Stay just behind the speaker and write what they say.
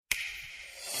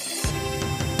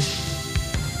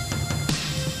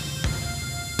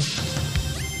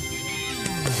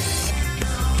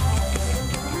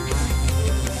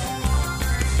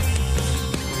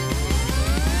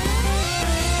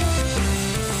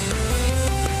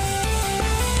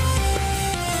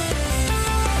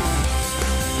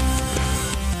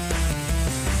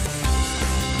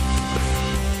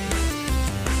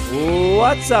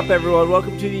What's up, everyone?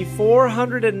 Welcome to the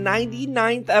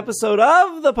 499th episode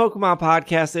of the Pokemon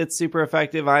Podcast. It's super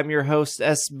effective. I'm your host,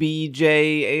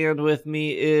 SBJ, and with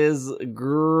me is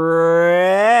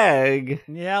Greg.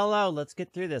 Yeah, hello. Let's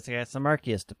get through this. I got some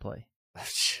Arceus to play.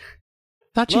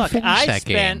 Thought you finished that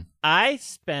game. I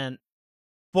spent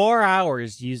 4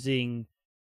 hours using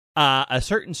a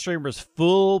certain streamer's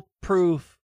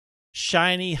foolproof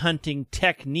shiny hunting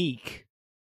technique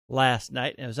last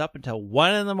night, and it was up until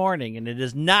 1 in the morning, and it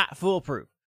is not foolproof.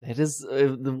 It is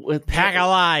Pack of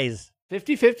lies.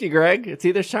 50-50, Greg. It's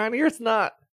either shiny or it's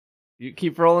not. You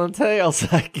keep rolling tails,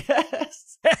 I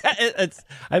guess.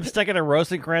 I'm stuck in a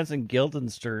Rosencrantz and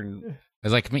Guildenstern.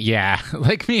 It's like me, yeah,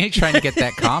 like me trying to get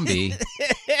that combi.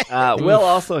 Will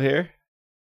also here.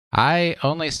 I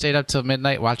only stayed up till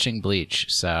midnight watching Bleach,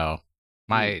 so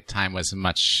my time was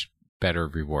much better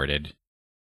rewarded.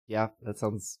 Yeah, that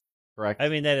sounds correct. I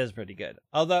mean, that is pretty good.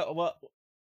 Although, well,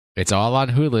 it's all on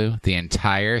Hulu, the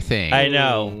entire thing. I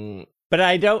know. But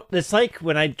I don't, it's like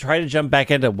when I try to jump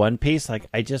back into One Piece, like,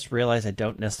 I just realize I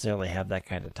don't necessarily have that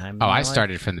kind of time. Oh, I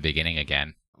started from the beginning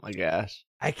again. Oh my gosh.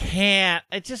 I can't.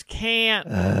 I just can't.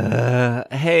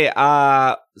 Hey,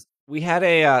 we had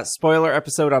a spoiler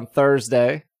episode on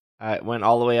Thursday. It went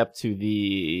all the way up to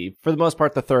for the most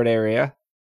part, the third area.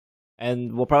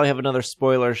 And we'll probably have another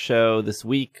spoiler show this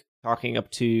week, talking up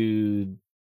to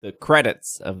the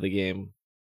credits of the game.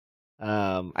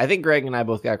 I think Greg and I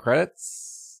both got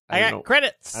credits. I got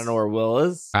credits. I don't know where Will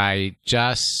is. I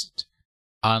just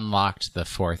unlocked the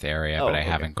fourth area, but I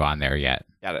haven't gone there yet.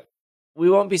 Got it. We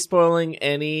won't be spoiling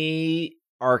any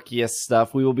Arceus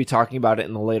stuff. We will be talking about it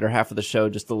in the later half of the show,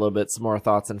 just a little bit, some more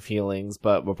thoughts and feelings,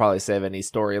 but we'll probably save any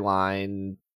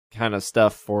storyline kind of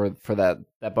stuff for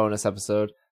that bonus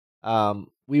episode.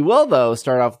 We will, though,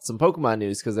 start off with some Pokemon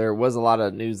news, because there was a lot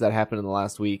of news that happened in the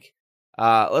last week.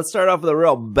 Let's start off with a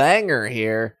real banger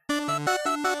here.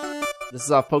 This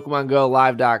is off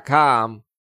PokemonGoLive.com.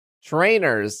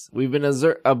 Trainers, we've been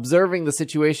observing the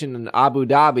situation in Abu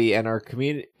Dhabi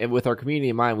and with our community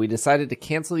in mind, we decided to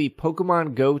cancel the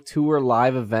Pokemon Go Tour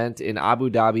live event in Abu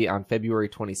Dhabi on February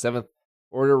 27th.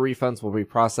 Order refunds will be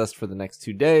processed for the next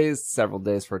 2 days, several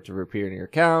days for it to appear in your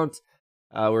account.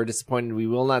 We're disappointed we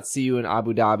will not see you in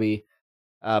Abu Dhabi,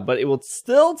 but it will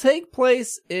still take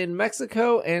place in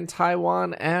Mexico and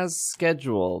Taiwan as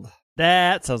scheduled.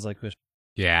 That sounds like wish.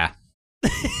 Yeah.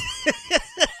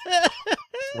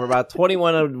 We're about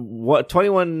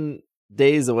 21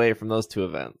 days away from those two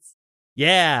events.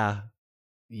 Yeah.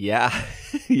 Yeah.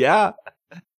 Yeah.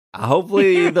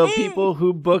 Hopefully the people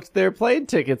who booked their plane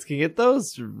tickets can get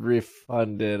those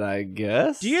refunded, I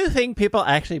guess. Do you think people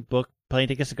actually book plane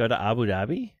tickets to go to Abu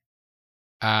Dhabi?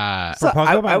 So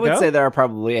I would say there are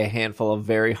probably a handful of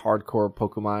very hardcore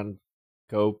Pokemon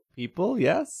Go people,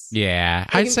 yes? Yeah.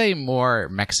 I'd say more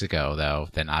Mexico, though,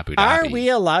 than Abu Dhabi. Are we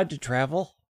allowed to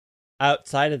travel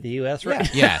outside of the U.S. right now?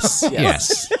 Yes.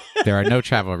 Yes. There are no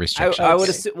travel restrictions. I would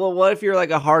assume, well, what if you're like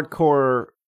a hardcore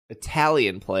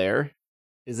Italian player?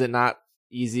 Is it not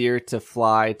easier to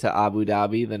fly to Abu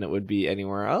Dhabi than it would be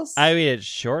anywhere else? I mean, it's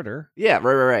shorter. Yeah,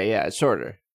 right. Yeah, it's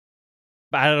shorter.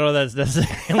 But I don't know that's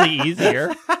necessarily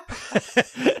easier.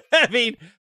 I mean,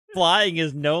 flying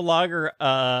is no longer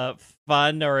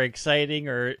fun or exciting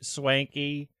or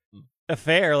swanky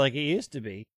affair like it used to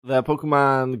be. The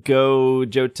Pokemon Go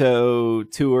Johto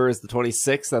Tour is the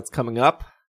 26th. That's coming up.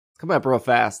 It's coming up real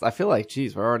fast. I feel like,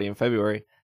 geez, we're already in February.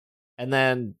 And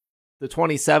then the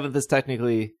 27th is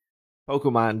technically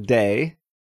Pokemon Day.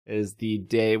 It is the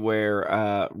day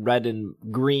where Red and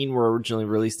Green were originally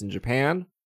released in Japan.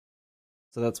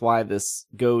 So that's why this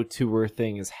Go Tour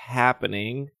thing is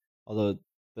happening. Although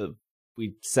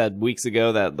we said weeks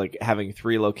ago that like having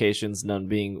 3 locations,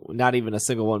 not even a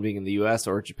single one being in the US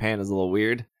or Japan, is a little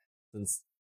weird, since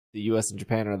the US and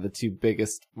Japan are the 2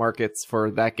 biggest markets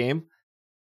for that game.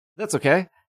 That's okay.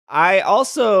 I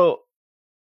don't know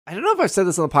if I've said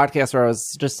this on the podcast or I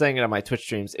was just saying it on my Twitch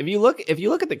streams. If you look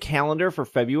at the calendar for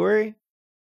February,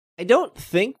 I don't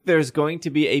think there's going to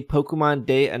be a Pokemon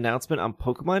Day announcement on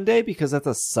Pokemon Day, because that's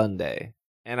a Sunday.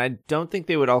 And I don't think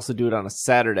they would also do it on a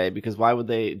Saturday, because why would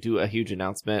they do a huge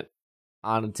announcement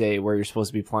on a day where you're supposed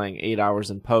to be playing 8 hours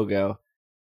in Pogo?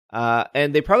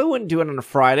 And they probably wouldn't do it on a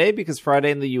Friday, because Friday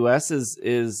in the US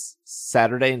is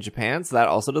Saturday in Japan, so that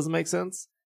also doesn't make sense.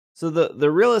 So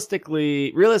the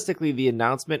realistically the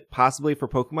announcement possibly for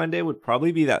Pokemon Day would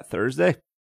probably be that Thursday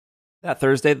the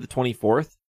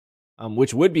 24th,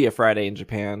 which would be a Friday in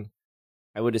Japan.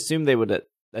 I would assume they would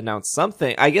announce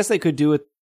something. I guess they could do it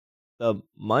the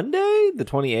Monday, the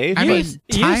 28th. I mean,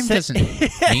 time doesn't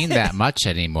mean that much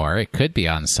anymore. It could be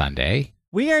on Sunday.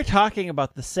 We are talking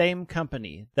about the same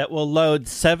company that will load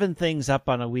 7 things up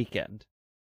on a weekend.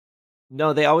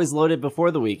 No, they always load it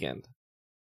before the weekend.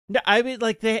 No, I mean,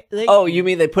 like they Oh, you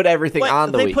mean they put everything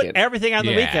on the they weekend? put everything on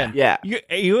the weekend. Yeah.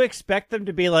 You expect them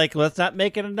to be like, let's not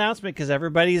make an announcement because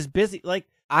everybody is busy. Like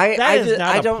I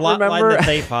don't plot remember line that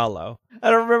they follow. I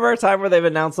don't remember a time where they've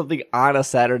announced something on a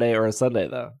Saturday or a Sunday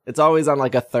though. It's always on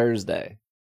like a Thursday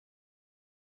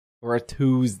or a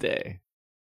Tuesday.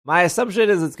 My assumption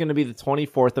is it's going to be the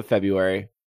 24th of February.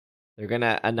 They're going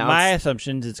to announce. My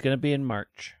assumption is it's going to be in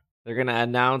March. They're going to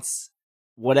announce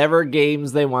whatever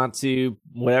games they want to,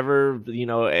 whatever,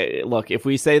 look, if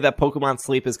we say that Pokemon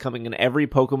Sleep is coming in every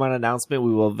Pokemon announcement,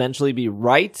 we will eventually be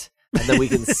right, and then we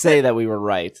can say that we were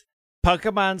right.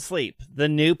 Pokemon Sleep, the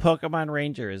new Pokemon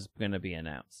Ranger is going to be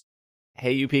announced.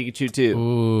 Hey, you Pikachu 2.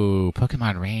 Ooh,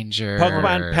 Pokemon Ranger.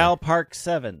 Pokemon Pal Park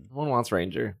 7. No one wants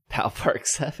Ranger. Pal Park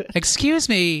 7. Excuse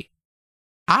me.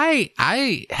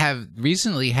 I have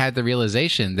recently had the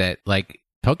realization that, like,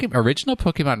 original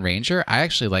Pokemon Ranger, I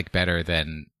actually like better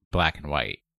than Black and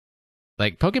White.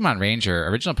 Like,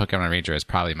 original Pokemon Ranger is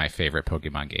probably my favorite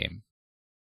Pokemon game.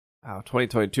 Wow,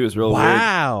 2022 is real weird.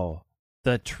 Wow.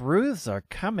 The truths are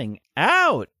coming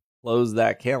out. Close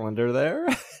that calendar there.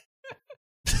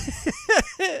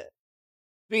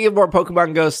 Speaking of more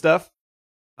Pokemon Go stuff,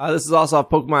 this is also off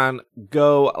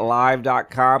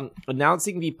PokemonGoLive.com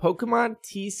announcing the Pokemon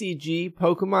TCG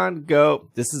Pokemon Go.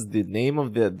 This is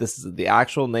the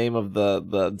actual name of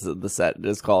the set. It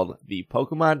is called the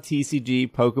Pokemon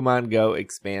TCG Pokemon Go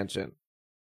expansion.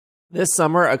 This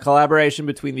summer, a collaboration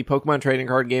between the Pokemon trading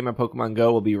card game and Pokemon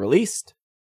Go will be released.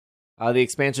 The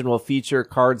expansion will feature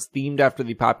cards themed after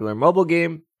the popular mobile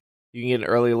game. You can get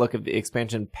an early look at the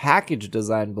expansion package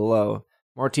design below.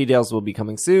 More details will be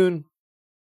coming soon.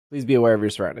 Please be aware of your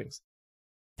surroundings.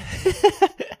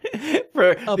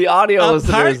 For the audio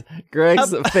listeners,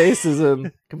 Greg's face is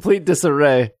in complete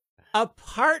disarray.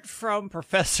 Apart from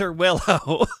Professor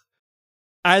Willow,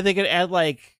 are they going to add,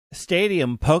 like,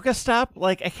 Stadium Pokestop?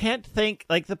 Like, I can't think.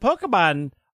 Like, the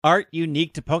Pokemon aren't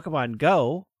unique to Pokemon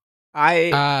Go.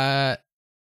 I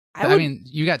mean,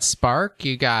 you got Spark,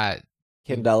 you got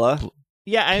Candela.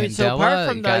 Yeah, I mean, so apart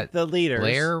from the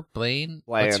leaders,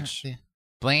 Blanche.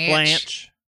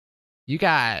 You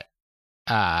got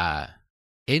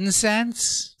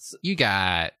Incense. You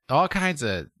got all kinds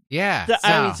of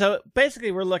So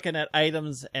basically, we're looking at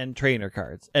items and trainer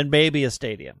cards, and maybe a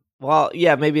stadium. Well,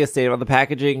 yeah, maybe a stadium. On the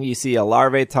packaging, you see a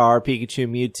Larvitar, Pikachu,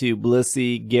 Mewtwo,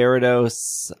 Blissey,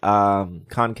 Gyarados,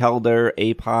 Conkeldurr,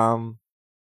 Apom.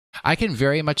 I can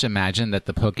very much imagine that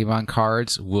the Pokemon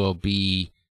cards will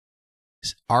be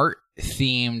art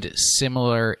themed,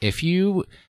 similar.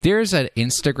 There's an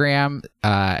Instagram,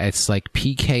 it's like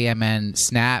PKMN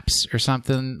Snaps or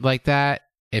something like that.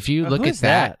 If you look at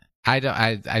that,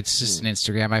 it's just an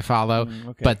Instagram I follow,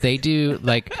 okay. But they do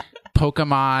like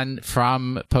Pokemon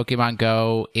from Pokemon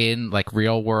Go in like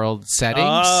real world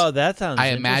settings. Oh, that sounds I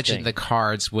imagine the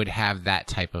cards would have that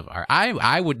type of art.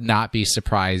 I would not be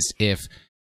surprised if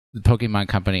the Pokemon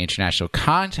Company International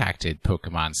contacted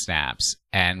Pokemon Snaps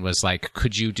and was like,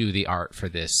 could you do the art for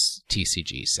this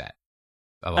TCG set?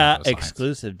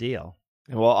 Exclusive deal.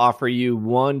 And we'll offer you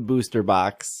one booster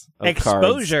box of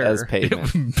exposure cards as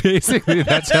payment. Basically,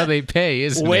 that's how they pay,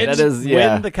 isn't it?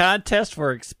 Win the contest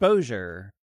for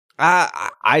exposure.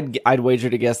 I'd wager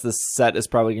to guess this set is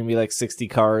probably going to be like 60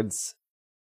 cards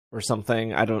or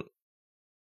something.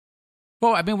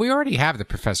 Well, I mean, we already have the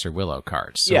Professor Willow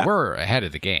cards, so we're ahead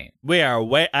of the game. We are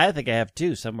I think I have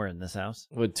 2 somewhere in this house.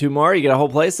 With 2 more, you get a whole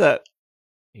play set.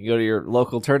 You can go to your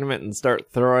local tournament and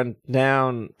start throwing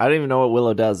down. I don't even know what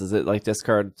Willow does. Is it like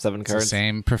discard 7 cards? It's the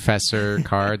same Professor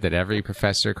card that every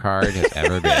Professor card has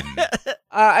ever been.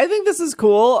 I think this is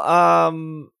cool.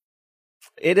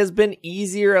 It has been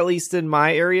easier, at least in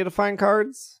my area, to find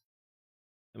cards.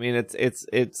 I mean,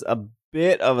 it's a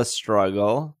bit of a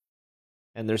struggle,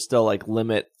 and there's still like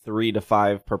limit 3 to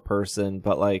 5 per person,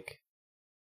 but like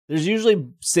there's usually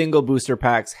single booster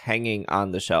packs hanging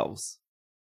on the shelves.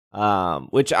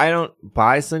 Which I don't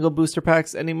buy single booster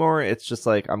packs anymore. It's just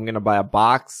like I'm gonna buy a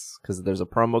box because there's a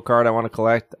promo card I want to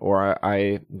collect, or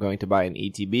I'm going to buy an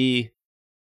ETB.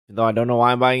 Though I don't know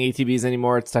why I'm buying ETBs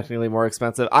anymore. It's technically more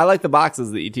expensive. I like the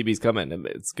boxes the ETBs come in, and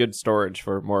it's good storage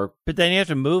for more. But then you have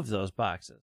to move those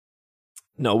boxes.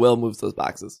 No, Will moves those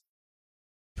boxes.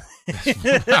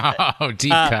 Oh,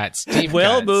 deep cuts.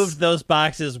 Will moved those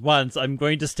boxes once. I'm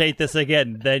going to state this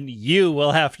again. Then you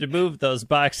will have to move those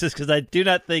boxes because I do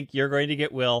not think you're going to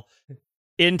get Will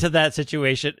into that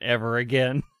situation ever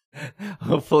again.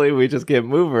 Hopefully we just get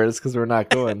movers because we're not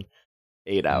going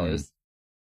 8 hours.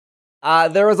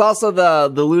 There was also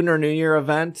the Lunar New Year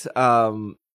event,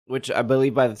 which I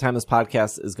believe by the time this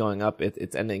podcast is going up,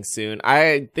 it's ending soon.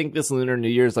 I think this Lunar New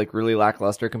Year is like really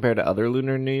lackluster compared to other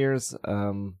Lunar New Years.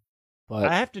 But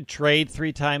I have to trade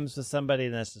 3 times with somebody,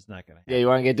 and that's just not going to happen. yeah, you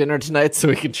want to get dinner tonight so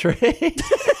we can trade?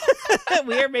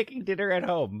 We are making dinner at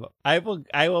home. I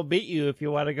will beat you if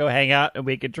you want to go hang out and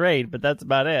we can trade, but that's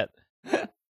about it.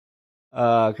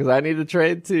 Because I need to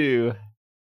trade too.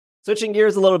 Switching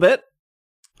gears a little bit.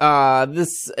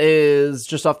 This is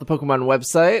just off the Pokemon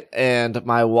website, and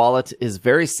my wallet is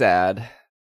very sad,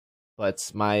 but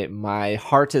my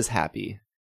heart is happy.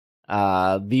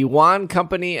 The Wand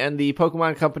Company and the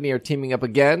Pokemon Company are teaming up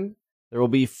again. There will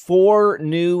be 4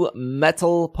 new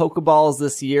metal Pokeballs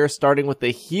this year, starting with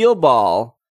the Heal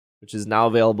Ball, which is now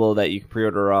available that you can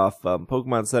pre-order off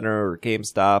Pokemon Center or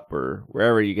GameStop or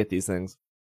wherever you get these things.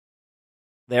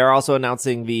 They are also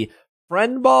announcing the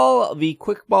Friend Ball, the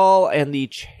Quick Ball, and the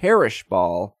Cherish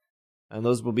Ball. And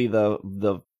those will be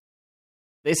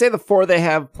they say the 4 they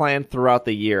have planned throughout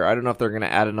the year. I don't know if they're going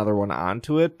to add another one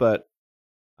onto it, but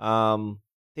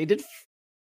they did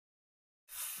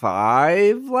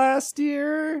 5 last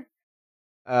year.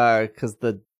 Because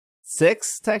the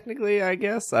 6, technically, I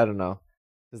guess. I don't know.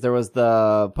 Because there was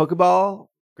the Pokeball,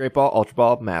 Great Ball, Ultra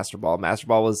Ball, Master Ball. Master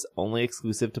Ball was only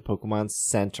exclusive to Pokemon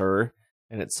Center,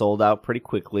 and it sold out pretty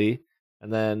quickly.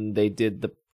 And then they did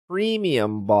the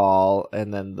Premium Ball,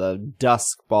 and then the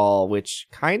Dusk Ball, which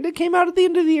kind of came out at the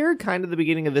end of the year, kind of the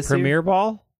beginning of this year. Premier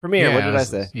Ball? Premier, Yeah, what did I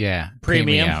say? Yeah.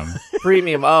 Premium.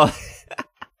 Premium, oh.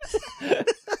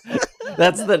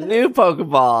 That's the new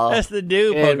Pokeball. That's the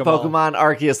new in Pokeball. Pokemon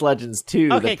Arceus Legends 2,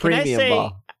 Okay, the Premium can I say,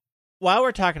 Ball. while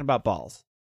we're talking about balls,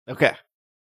 Okay.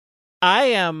 I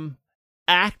am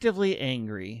actively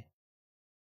angry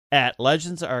at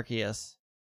Legends Arceus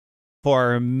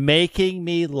for making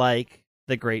me like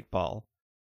the Great Ball.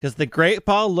 Because the Great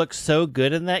Ball looks so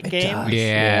good in that game. does.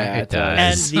 Yeah, it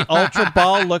does. And the Ultra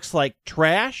Ball looks like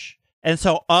trash. And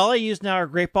so all I use now are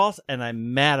Great Balls, and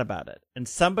I'm mad about it. And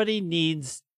somebody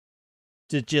needs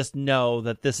to just know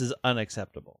that this is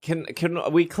unacceptable. Can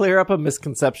we clear up a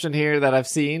misconception here that I've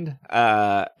seen?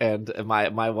 And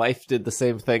my wife did the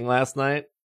same thing last night.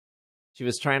 She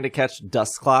was trying to catch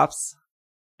Dusclops,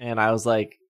 and I was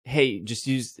like, "Hey, just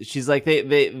use." She's like,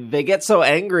 "They get so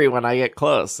angry when I get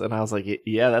close," and I was like,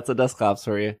 "Yeah, that's a Dusclops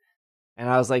for you." And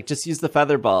I was like, "Just use the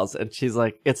feather balls," and she's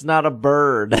like, "It's not a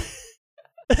bird."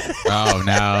 Oh,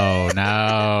 no.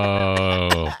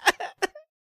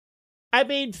 I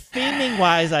mean,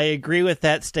 theming-wise, I agree with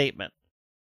that statement.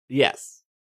 Yes,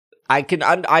 I can.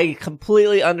 I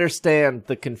completely understand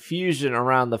the confusion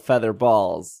around the feather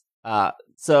balls.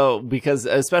 So because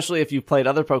especially if you've played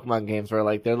other Pokemon games where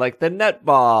like they're like the net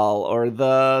ball or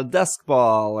the dusk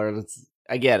ball, or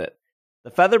I get it.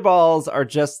 The feather balls are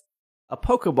just a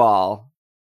Pokeball.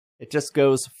 It just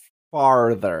goes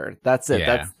farther. That's it.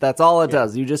 Yeah. That's all it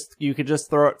does. You could just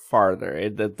throw it farther.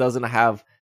 It doesn't have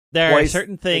There are twice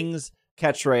certain things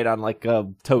catch rate on like a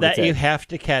Togetic. that you have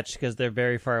to catch because they're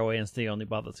very far away and it's the only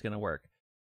ball that's going to work.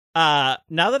 Now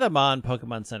that I'm on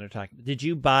Pokemon Center talking, did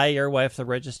you buy your wife the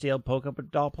Registeel Pokemon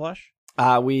doll plush?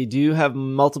 We do have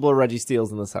multiple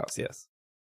Registeels in this house. Yes.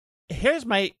 Here's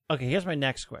my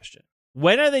next question.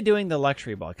 When are they doing the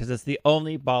luxury ball? Because it's the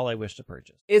only ball I wish to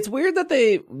purchase. It's weird that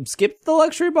they skipped the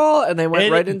luxury ball and they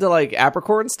went right into like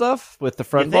apricorn stuff with the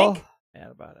friend ball.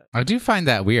 Mad about it. I do find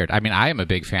that weird. I mean, I am a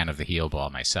big fan of the Heal Ball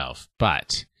myself,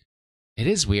 but it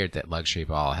is weird that Luxury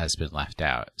Ball has been left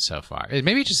out so far.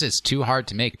 Maybe it's just too hard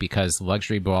to make because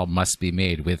Luxury Ball must be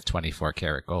made with 24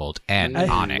 karat gold and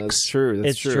onyx. That's true.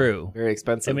 It's true. Very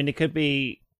expensive. I mean, it could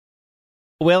be.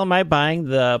 Well, am I buying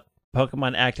the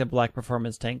Pokemon Active Black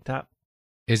Performance tank top?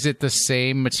 Is it the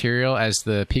same material as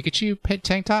the Pikachu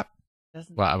tank top?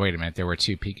 Doesn't Well, wait a minute. There were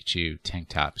 2 Pikachu tank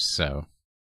tops, so...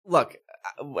 Look,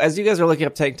 as you guys are looking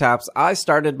up tank tops, I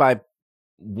started my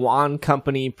Wand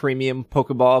Company Premium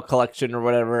Pokeball collection or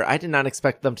whatever. I did not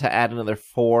expect them to add another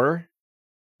 4.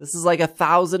 This is like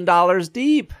 $1,000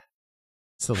 deep.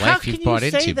 It's the How life can you've you bought say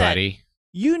into, that? buddy.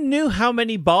 You knew how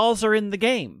many balls are in the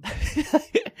game.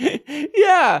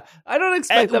 Yeah, I don't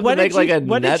expect them to make like a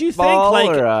net ball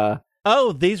or a...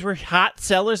 Oh, these were hot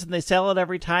sellers and they sell it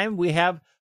every time. We have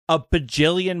a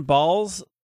bajillion balls.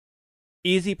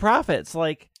 Easy profits.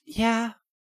 Like, Yeah.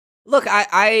 Look,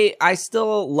 I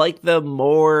still like them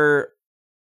more.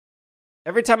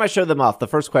 Every time I show them off, the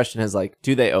first question is like,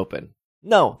 do they open?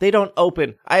 No, they don't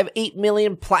open. I have 8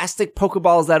 million plastic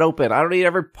Pokeballs that open. I don't need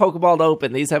every Pokeball to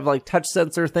open. These have like touch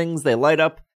sensor things. They light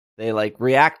up. They like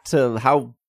react to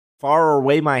how far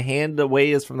away my hand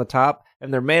away is from the top.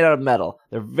 And they're made out of metal.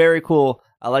 They're very cool.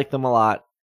 I like them a lot.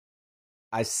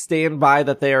 I stand by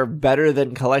that they are better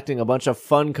than collecting a bunch of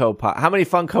Funko Pop. How many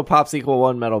Funko Pops equal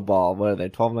one metal ball? What are they,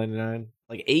 $12.99?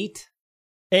 Like 8?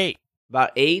 8.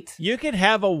 About 8? You could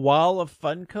have a wall of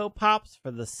Funko Pops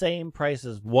for the same price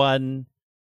as one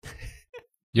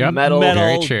metal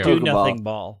very true. do Pokeball. nothing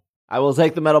ball. I will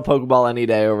take the metal Pokeball any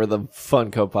day over the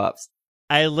Funko Pops.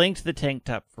 I linked the tank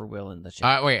top for Will in the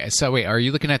chat. Wait, are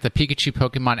you looking at the Pikachu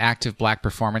Pokemon Active Black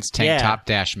Performance Tank Top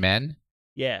Dash Men?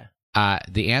 Yeah.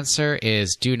 The answer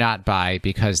is do not buy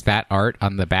because that art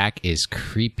on the back is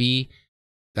creepy.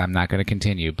 I'm not going to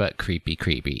continue, but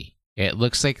creepy. It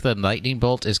looks like the lightning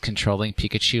bolt is controlling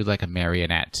Pikachu like a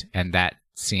marionette, and that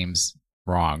seems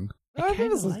wrong. I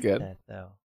think this is good. That,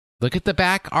 though. Look at the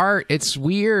back art. It's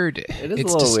weird. It is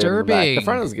It's a little disturbing. weird in the back. The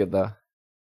front is good, though.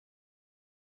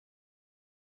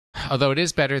 Although it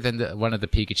is better than one of the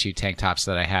Pikachu tank tops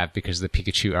that I have because the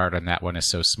Pikachu art on that one is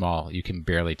so small, you can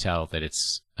barely tell that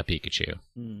it's a Pikachu.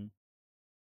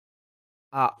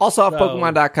 Also off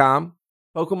Pokemon.com,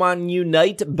 Pokemon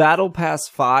Unite Battle Pass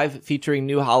 5 featuring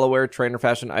new Hollowware trainer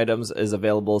fashion items is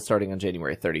available starting on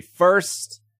January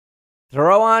 31st.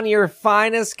 Throw on your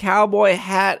finest cowboy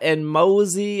hat and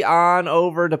mosey on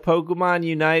over to Pokemon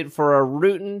Unite for a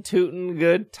rootin' tootin'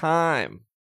 good time.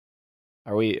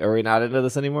 Are we not into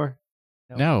this anymore?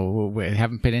 No, we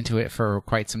haven't been into it for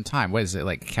quite some time. What is it,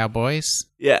 like Cowboys?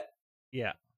 Yeah.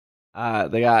 Yeah.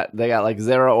 They got like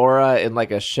Zeraora in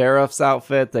like a sheriff's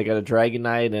outfit. They got a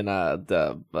Dragonite in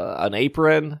an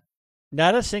apron.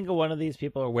 Not a single one of these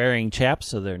people are wearing chaps,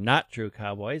 so they're not true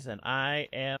cowboys, and I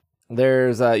am.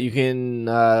 There's you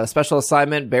can special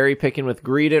assignment berry picking with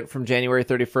Greedent from January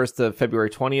 31st to February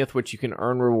 20th, which you can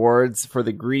earn rewards for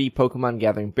the greedy Pokemon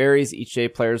gathering berries. Each day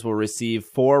players will receive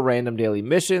 4 random daily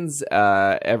missions.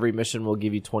 Every mission will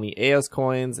give you 20 Eos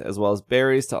coins as well as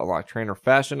berries to unlock trainer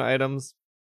fashion items.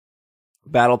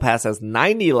 Battle Pass has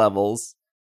 90 levels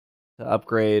to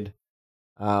upgrade.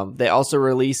 They also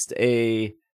released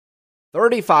a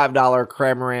 $35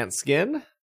 Cramorant skin.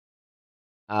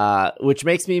 Which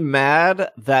makes me mad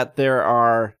that there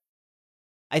are...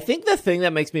 I think the thing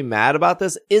that makes me mad about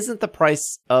this isn't the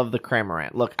price of the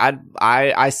Cramorant. Look,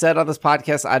 I said on this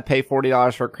podcast I'd pay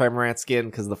 $40 for a Cramorant skin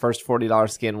because the first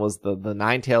 $40 skin was the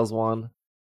Ninetales one.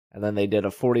 And then they did a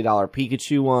 $40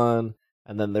 Pikachu one.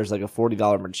 And then there's like a $40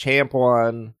 Machamp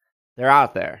one. They're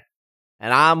out there.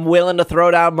 And I'm willing to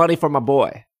throw down money for my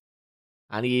boy.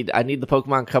 I need the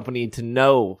Pokemon Company to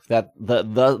know that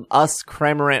the us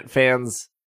Cramorant fans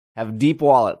have deep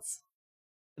wallets.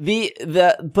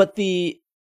 But the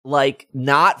like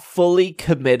not fully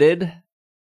committed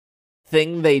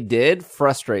thing they did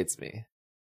frustrates me.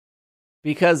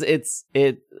 Because it's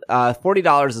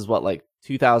 $40 is what, like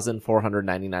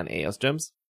 2,499 Eos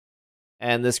gems.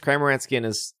 And this Cramorant skin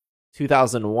is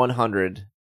 2,100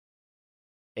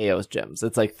 Eos gems.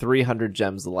 It's like 300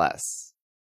 gems less.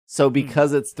 So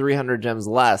because it's 300 gems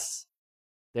less,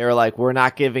 they were like, we're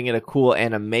not giving it a cool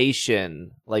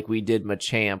animation like we did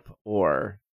Machamp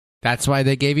or... That's why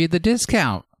they gave you the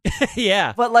discount.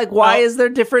 Yeah. But like, why is there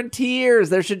different tiers?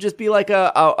 There should just be like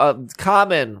a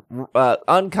common,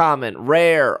 uncommon,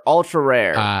 rare, ultra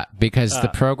rare. Because the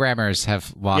programmers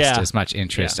have lost as much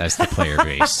interest as the player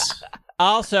base.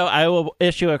 Also, I will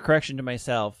issue a correction to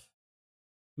myself.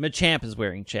 Machamp is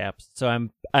wearing chaps, so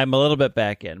I'm a little bit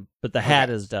back in, but the hat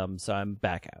is dumb, so I'm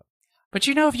back out. But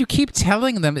you know, if you keep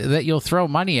telling them that you'll throw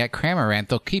money at Cramorant,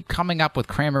 they'll keep coming up with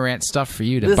Cramorant stuff for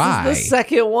you to buy. This is the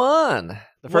second one.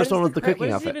 The first one was the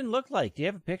cooking outfit. What does it even look like? Do you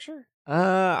have a picture?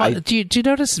 Do you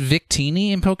notice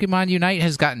Victini in Pokemon Unite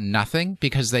has gotten nothing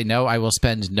because they know I will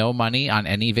spend no money on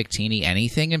any Victini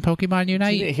anything in Pokemon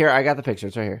Unite? Here, I got the picture.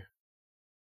 It's right here.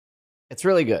 It's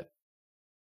really good.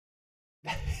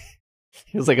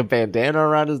 He was like a bandana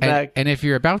around his neck. And if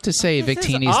you're about to say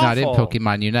Victini's not in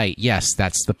Pokemon Unite, yes,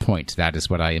 that's the point. That is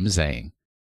what I am saying.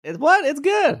 It's what? It's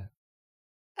good.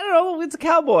 I don't know. It's a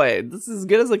cowboy. This is as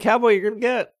good as a cowboy you're going to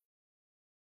get.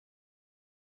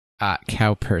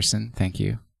 Cow person, thank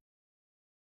you.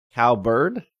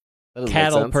 Cowbird?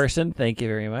 Cattle person, thank you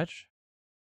very much.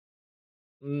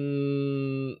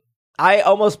 I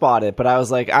almost bought it, but I was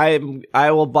like, I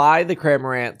will buy the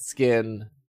Cramorant skin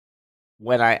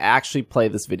when I actually play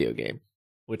this video game,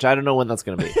 which I don't know when that's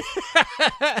going to be.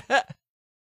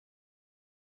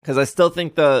 Because I still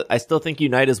think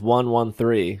Unite is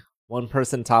 1-1-3. One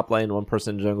person top lane, one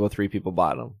person jungle, 3 people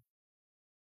bottom.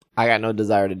 I got no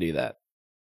desire to do that.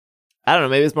 I don't know,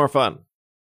 maybe it's more fun.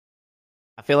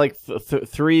 I feel like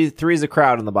three's a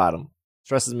crowd in the bottom.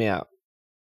 Stresses me out.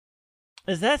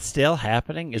 Is that still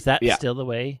happening? Is that still the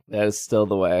way? That is still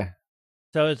the way.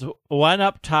 So it's 1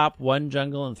 up top, 1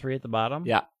 jungle, and 3 at the bottom?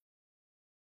 Yeah.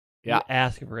 Yeah. You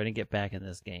ask if we're going to get back in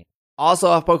this game. Also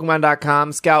off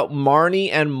Pokemon.com, Scout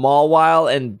Marnie and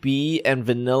Mawile and Bee and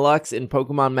Vanillux in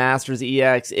Pokemon Masters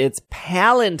EX. It's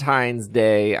Palentine's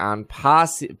Day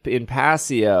in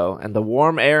Paseo, and the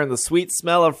warm air and the sweet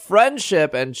smell of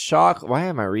friendship and chocolate. Why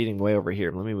am I reading way over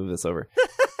here? Let me move this over.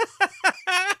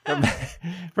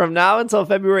 From now until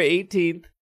February 18th,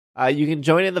 you can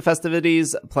join in the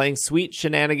festivities playing Sweet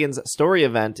Shenanigans story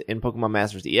event in Pokemon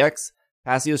Masters EX.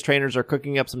 Paseo's trainers are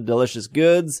cooking up some delicious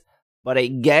goods, but a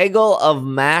gaggle of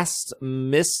masked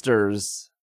misers,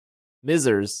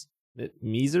 Misers, like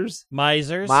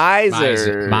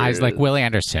Willie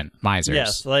Anderson, misers.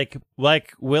 yes,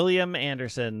 like William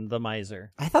Anderson, the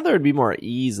miser. I thought there would be more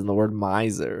E's in the word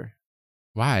miser.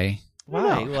 Why?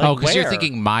 Why? Oh, because you're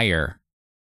thinking Meyer.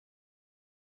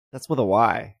 That's with a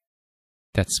Y.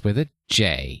 That's with a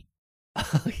J.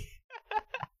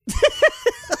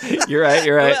 You're right.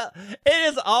 Well,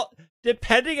 it is all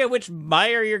depending on which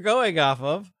Meyer you're going off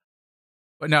of.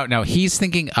 No, he's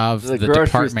thinking of the grocery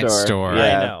department store.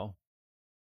 Yeah.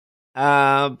 I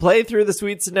know. Play through the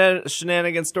Sweet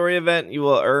Shenanigans story event. You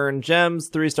will earn gems,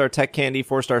 3-star tech candy,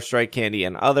 4-star strike candy,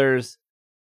 and others.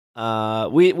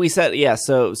 We said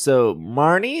So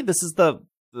Marnie, this is the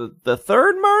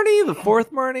third Marnie, the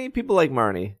fourth Marnie. People like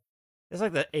Marnie. It's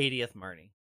like the 80th Marnie.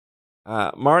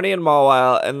 Marnie and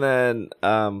Mawile, and then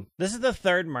This is the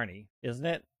third Marnie, isn't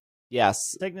it?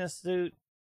 yes, Cygnus suit.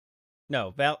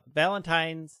 No,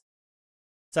 Valentine's,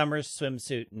 Summer's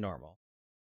swimsuit, normal.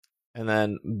 and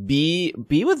then B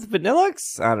with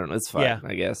Vanillux. I don't know. It's fine, Yeah.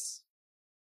 I guess.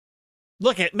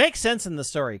 Look, it makes sense in the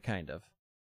story, kind of.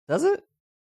 Does it?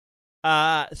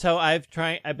 So I've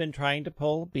been trying to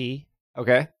pull B,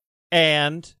 Okay.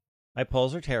 and my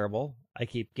pulls are terrible. I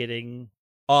keep getting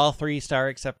all 3-star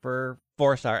except for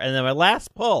 4-star, and then my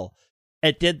last pull,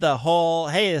 it did the whole,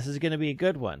 hey, this is going to be a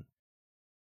good one.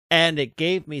 And it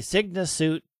gave me Cygnus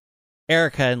suit,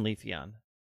 Erica, and Leafeon.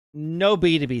 No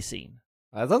B to be seen.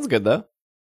 That sounds good though.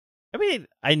 I mean,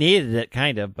 I needed it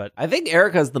kind of, but I think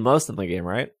Erica's the most in the game,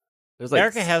 right? There's like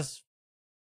Erica has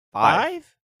 5.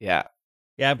 5? Yeah.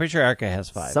 Yeah, I'm pretty sure Erica has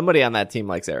 5. Somebody on that team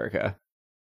likes Erica.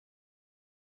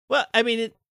 Well, I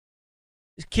mean,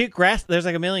 it's cute grass. There's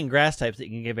like a million grass types that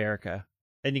you can give Erica,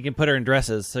 and you can put her in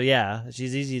dresses. So yeah,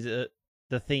 she's easy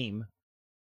to theme.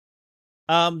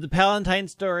 The Palantine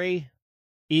story,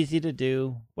 easy to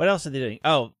do. What else are they doing?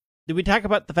 Oh, did we talk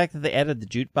about the fact that they added the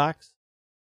jukebox?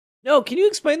 No, can you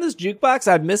explain this jukebox?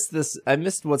 I missed this. I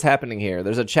missed what's happening here.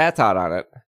 There's a chatot on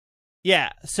it.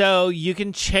 Yeah, so you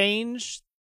can change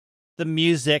the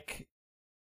music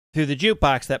through the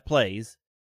jukebox that plays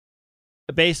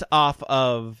based off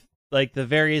of like the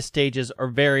various stages or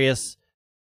various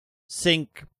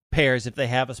sync pairs if they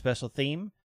have a special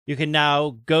theme. You can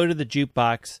now go to the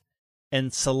jukebox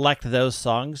and select those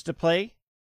songs to play.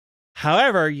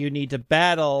 However, you need to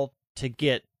battle to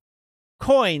get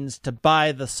coins to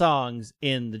buy the songs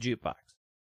in the jukebox.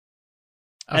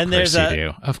 Of course you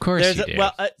do. Of course you do.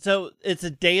 Well, so it's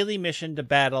a daily mission to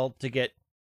battle to get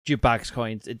jukebox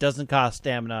coins. It doesn't cost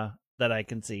stamina that I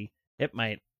can see. It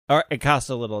might, or it costs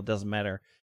a little. It doesn't matter.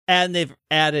 And they've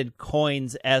added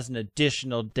coins as an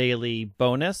additional daily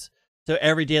bonus. So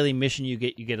every daily mission you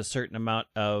get a certain amount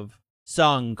of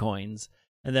song coins.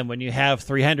 And then when you have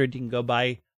 300, you can go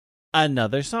buy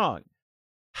another song.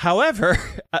 However,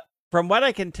 from what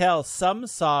I can tell, some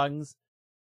songs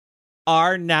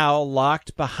are now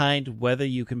locked behind whether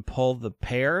you can pull the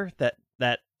pair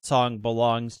that song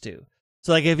belongs to.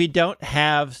 So like if you don't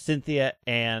have Cynthia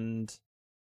and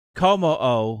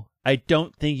Como-O, I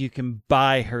don't think you can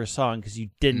buy her song because you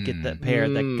didn't get that pair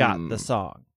that got the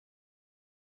song.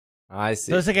 I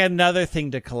see. So it's like another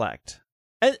thing to collect.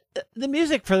 And the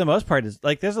music, for the most part, is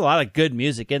like there's a lot of good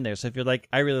music in there. So if you're like,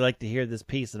 I really like to hear this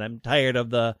piece, and I'm tired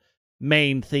of the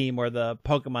main theme or the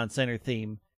Pokemon Center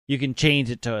theme, you can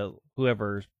change it to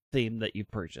whoever theme that you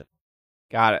purchase.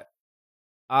 Got it.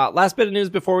 Last bit of news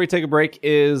before we take a break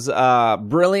is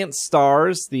Brilliant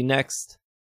Stars, the next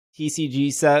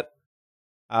TCG set,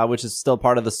 which is still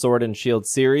part of the Sword and Shield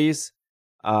series.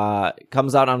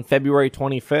 Comes out on February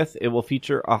 25th. It will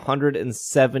feature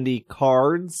 170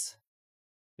 cards.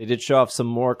 They did show off some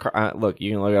more. Look,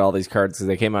 you can look at all these cards because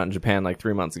they came out in Japan like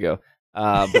 3 months ago.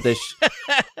 But they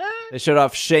they showed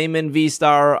off Shaman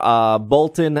V-Star,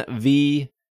 Bolton V,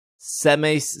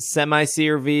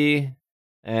 Semi-Seer V,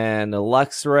 and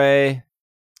Luxray.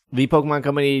 The Pokemon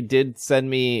Company did send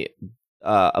me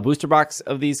a booster box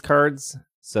of these cards,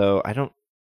 so I don't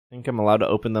think I'm allowed to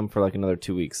open them for like another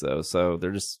 2 weeks though. So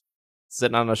they're just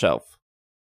sitting on a shelf.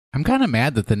 I'm kind of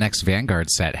mad that the next Vanguard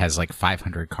set has like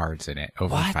 500 cards in it.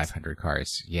 Over What? 500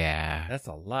 cards. Yeah. That's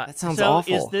a lot. That sounds so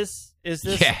awful. Is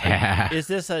this Yeah. is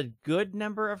this a good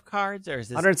number of cards, or is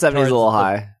this 170 is a towards little the-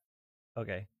 high.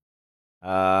 Okay.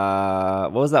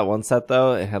 What was that one set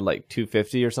though? It had like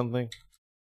 250 or something.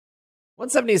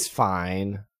 170 is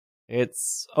fine.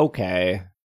 It's okay.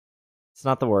 It's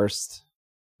not the worst.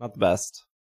 Not the best.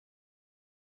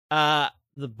 The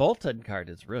Bolton card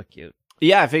is real cute.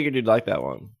 Yeah, I figured you'd like that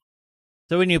one.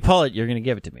 So when you pull it, you're going to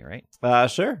give it to me, right?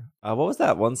 Sure. What was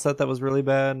that one set that was really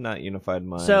bad? Not Unified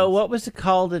Minds. So what was it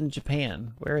called in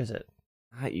Japan? Where is it?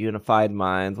 Not Unified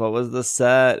Minds. What was the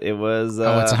set? It was.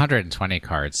 It's 120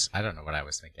 cards. I don't know what I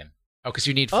was thinking. Oh, because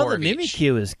you need 4 Oh, the of each.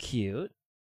 Mimikyu is cute.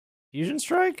 Fusion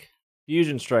Strike?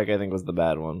 Fusion Strike, I think, was the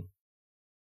bad one.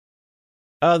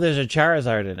 Oh, there's a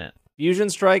Charizard in it. Fusion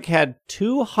Strike had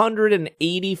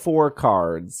 284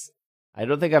 cards. I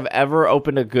don't think I've ever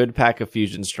opened a good pack of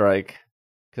Fusion Strike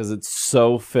because it's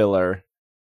so filler.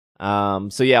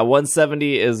 So yeah,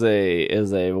 170 is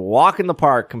a walk in the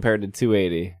park compared to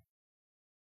 280.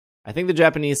 I think the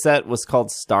Japanese set was called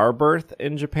Starbirth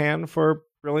in Japan for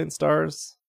Brilliant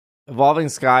Stars. Evolving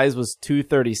Skies was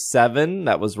 237.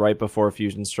 That was right before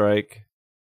Fusion Strike.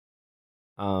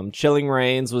 Chilling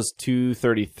Reigns was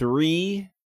 233.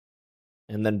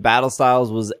 And then Battle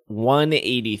Styles was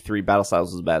 183. Battle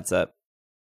Styles was a bad set.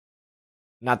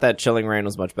 Not that Chilling Reign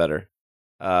was much better.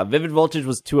 Vivid Voltage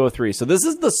was 203. So this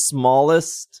is the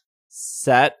smallest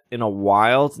set in a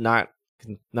while, not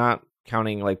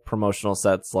counting like promotional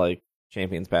sets like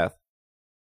Champion's Path.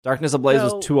 Darkness Ablaze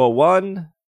was 201.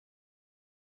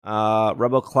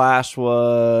 Rebel Clash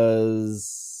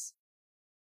was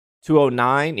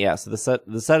 209. Yeah, so the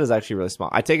set is actually really small.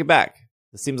 I take it back.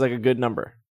 This seems like a good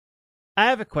number. I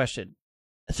have a question.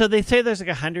 So they say there's like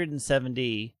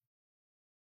 170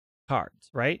 cards,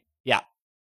 right? Yeah.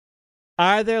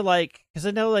 Are there like, because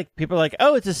I know like people are like,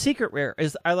 oh, it's a secret rare.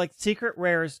 Are like secret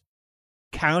rares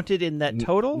counted in that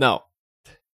total? No,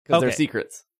 because they're Okay.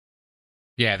 secrets.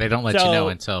 Yeah, they don't let you know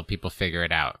until people figure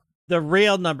it out. The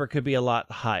real number could be a lot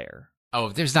higher. Oh,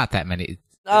 there's not that many.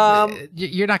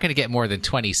 You're not going to get more than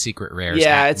 20 secret rares.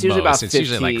 Yeah, at it's usually most. about It's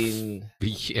 15. usually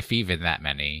like, if even that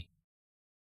many.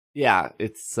 Yeah,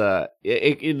 it's the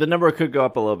number could go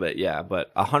up a little bit, yeah,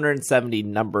 but 170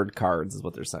 numbered cards is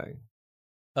what they're saying.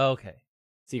 Okay.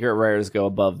 Secret rares go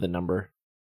above the number.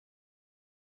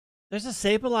 There's a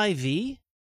Sableye V?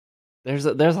 There's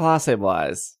a lot of Sable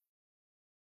Eyes.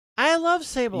 I love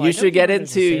Sableye. You should get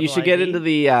into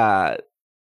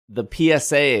the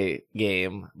PSA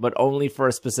game, but only for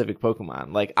a specific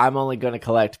Pokemon. Like I'm only going to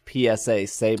collect PSA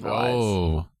Sable Eyes.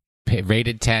 Oh,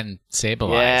 rated 10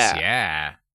 Sableye. Yeah.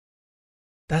 Yeah.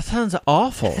 That sounds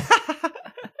awful.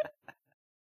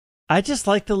 I just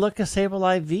like the look of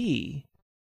Sableye V.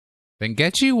 Then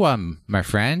get you one, my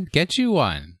friend. Get you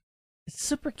one. It's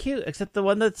super cute, except the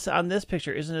one that's on this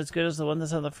picture isn't as good as the one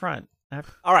that's on the front.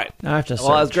 All right. I have to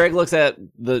Well, as search. Greg looks at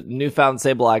the newfound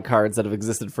Sableye cards that have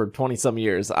existed for 20-some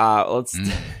years, let's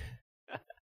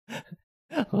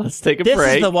let's take a This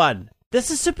break. is the one. This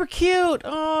is super cute.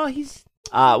 Oh, he's...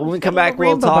 When we come back,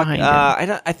 we'll rainbow talk. behind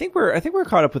I think we're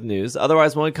caught up with news.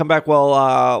 Otherwise, when we come back,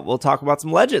 we'll talk about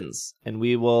some legends, and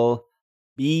we will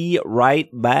be right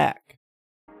back.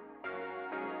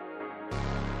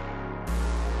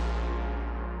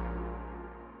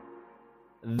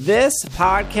 This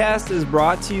podcast is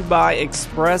brought to you by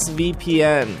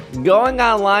ExpressVPN. Going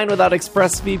online without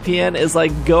ExpressVPN is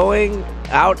like going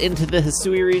out into the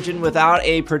Hisui region without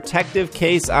a protective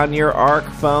case on your ARC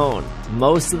phone.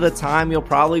 Most of the time you'll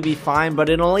probably be fine, but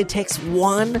it only takes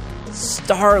one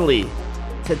Starly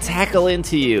to tackle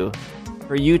into you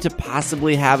for you to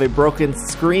possibly have a broken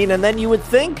screen, and then you would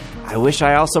think, I wish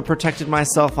I also protected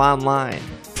myself online.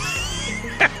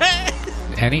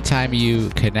 Anytime you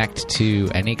connect to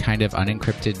any kind of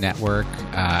unencrypted network,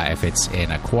 if it's in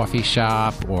a coffee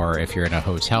shop or if you're in a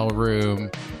hotel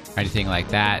room, anything like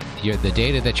that, the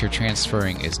data that you're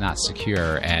transferring is not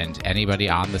secure, and anybody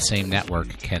on the same network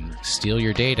can steal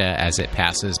your data as it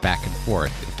passes back and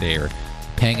forth if they're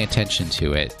paying attention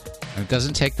to it. And it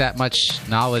doesn't take that much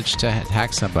knowledge to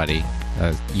hack somebody.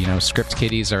 Script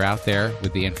kiddies are out there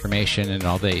with the information, and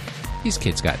these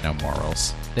kids got no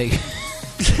morals.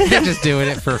 They're just doing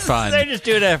it for fun. They're just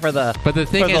doing it for the... But the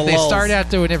thing for is, the they lulz. start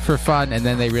out doing it for fun, and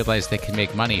then they realize they can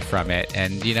make money from it.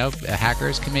 And,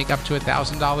 hackers can make up to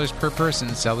 $1,000 per person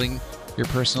selling your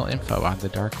personal info on the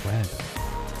dark web.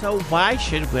 So why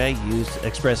should we use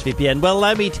ExpressVPN? Well,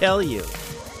 let me tell you.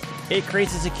 It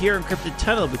creates a secure encrypted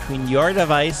tunnel between your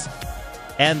device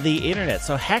and the internet,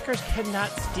 so hackers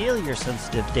cannot steal your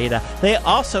sensitive data. They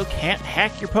also can't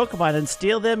hack your Pokemon and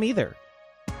steal them either.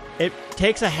 It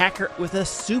takes a hacker with a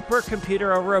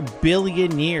supercomputer over 1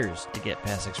 billion years to get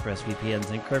past ExpressVPN's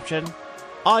encryption.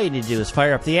 All you need to do is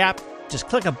fire up the app, just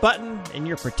click a button, and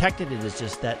you're protected. It is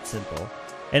just that simple.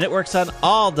 And it works on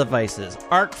all devices: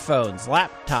 Arc phones,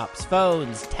 laptops,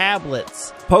 phones,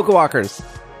 tablets, Pokewalkers,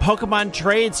 Pokemon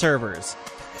trade servers.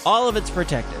 All of it's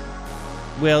protected.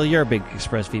 Will, you're a big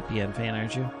ExpressVPN fan,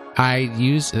 aren't you? I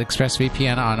use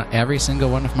ExpressVPN on every single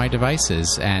one of my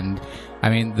devices, and I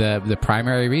mean the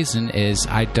primary reason is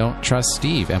I don't trust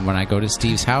Steve, and when I go to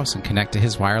Steve's house and connect to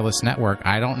his wireless network,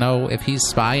 I don't know if he's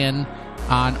spying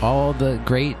on all the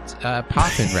great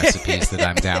poppin' recipes that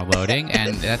I'm downloading,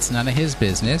 and that's none of his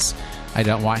business. I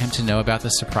don't want him to know about the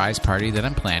surprise party that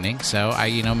I'm planning, so I,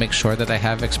 make sure that I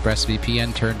have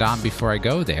ExpressVPN turned on before I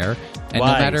go there, and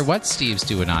Wise. no matter what Steve's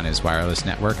doing on his wireless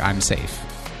network, I'm safe.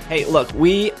 Hey, look,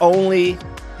 we only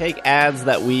take ads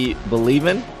that we believe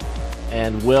in,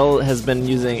 and Will has been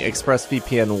using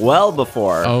ExpressVPN well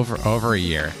before Over a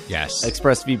year, yes.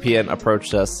 ExpressVPN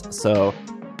approached us, so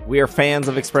we are fans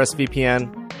of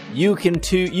ExpressVPN. You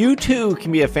too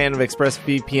can be a fan of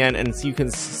ExpressVPN, and you can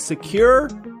secure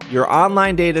your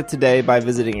online data today by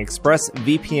visiting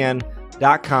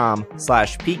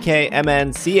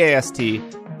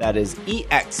expressvpn.com/PKMNCAST. That is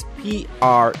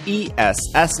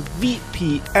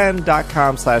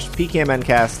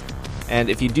expressvpn.com/PKMNcast. And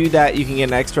if you do that, you can get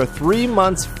an extra 3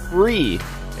 months free.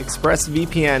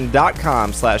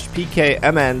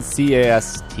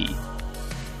 expressvpn.com/PKMNCAST.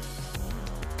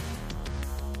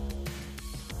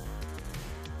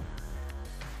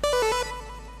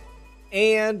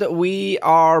 And we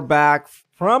are back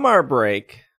from our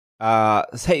break.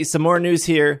 Hey, some more news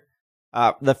here.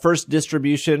 The first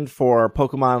distribution for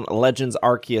Pokemon Legends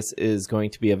Arceus is going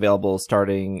to be available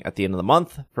starting at the end of the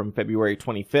month, from February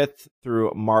 25th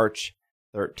through March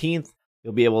 13th.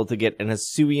 You'll be able to get an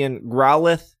Hisuian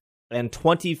Growlithe and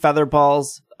 20 Feather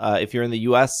Balls if you're in the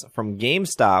US from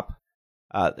GameStop.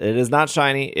 It is not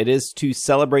shiny. It is to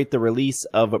celebrate the release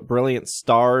of Brilliant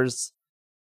Stars.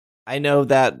 I know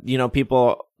that,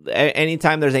 people,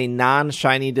 anytime there's a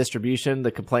non-shiny distribution, the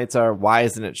complaints are, why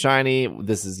isn't it shiny?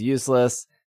 This is useless.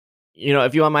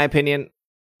 If you want my opinion,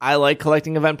 I like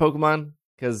collecting event Pokemon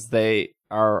because they're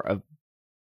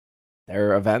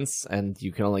events and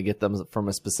you can only get them from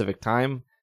a specific time.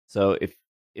 So if,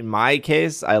 in my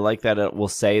case, I like that it will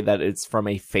say that it's from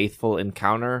a faithful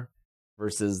encounter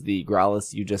versus the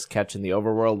Growlithe you just catch in the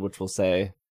overworld, which will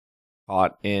say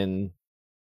caught in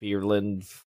Fearland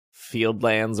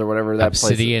Fieldlands or whatever that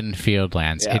Obsidian place is.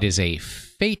 Fieldlands. Yeah. It is a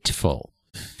faithful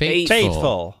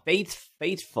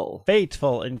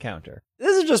encounter.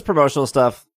 This is just promotional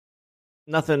stuff.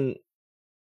 Nothing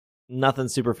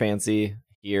super fancy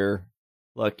here.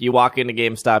 Look, you walk into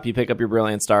GameStop, you pick up your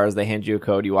Brilliant Stars, they hand you a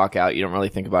code, you walk out, you don't really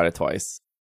think about it twice.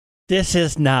 This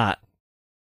is not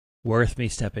worth me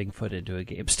stepping foot into a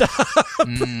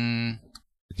GameStop.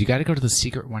 You got to go to the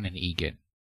secret one in Egan.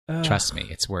 Trust me,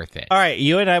 it's worth it. All right,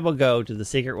 you and I will go to the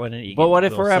secret one in Egan. But what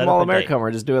if We'll we're at set Mall up a America date. and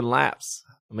we're just doing laps?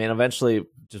 I mean, eventually,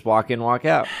 just walk in, walk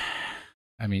out.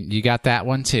 I mean, you got that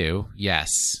one too.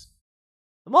 Yes.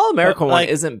 The Mall America But, one like-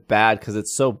 isn't bad because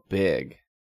it's so big.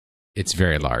 It's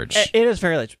very large. It is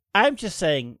very large. I'm just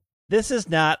saying, this is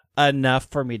not enough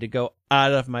for me to go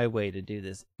out of my way to do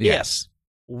this. Yes.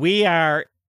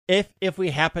 If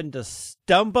we happen to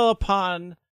stumble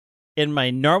upon, in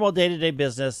my normal day-to-day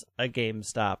business, a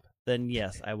GameStop, then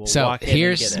yes, I will walk in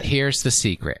and get it. Here's the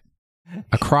secret.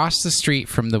 Across the street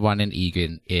from the one in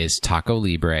Egan is Taco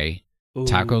Libre.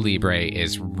 Taco Libre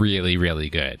is really, really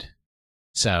good.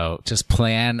 So just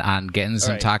plan on getting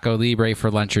some Taco Libre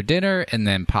for lunch or dinner and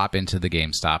then pop into the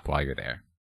GameStop while you're there.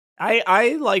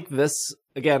 I like this.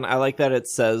 Again, I like that it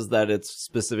says that it's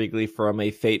specifically from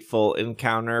a fateful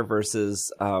encounter versus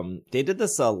they did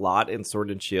this a lot in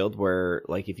Sword and Shield where,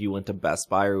 like, if you went to Best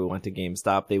Buy or went to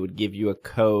GameStop, they would give you a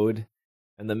code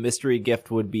and the mystery gift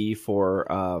would be for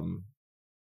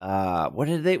what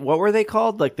were they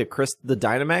called? Like the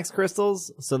Dynamax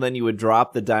crystals. So then you would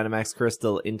drop the Dynamax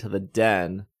crystal into the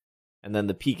den and then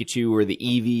the Pikachu or the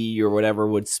Eevee or whatever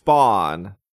would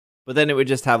spawn. But then it would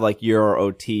just have like your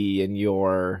OT and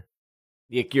your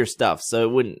stuff, so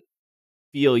it wouldn't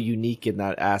feel unique in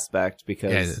that aspect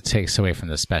because it takes away from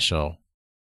the special.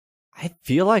 I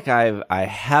feel like I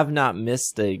have not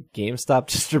missed a GameStop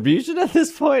distribution at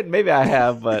this point. Maybe I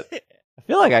have, but I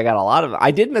feel like I got a lot of.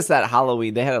 I did miss that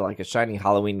Halloween. They had like a shiny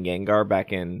Halloween Gengar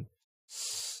back in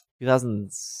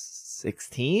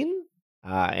 2016,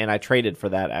 and I traded for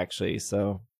that actually.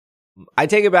 So I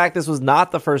take it back. This was not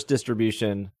the first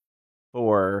distribution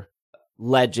for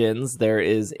Legends. There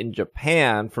is in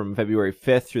Japan from February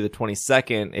 5th through the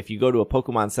 22nd. If you go to a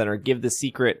Pokemon Center, give the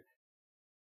secret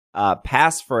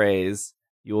passphrase,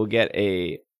 you will get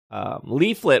a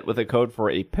leaflet with a code for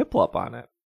a Piplup on it.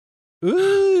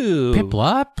 Ooh.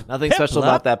 Piplup? Nothing special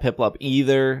about that Piplup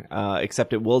either,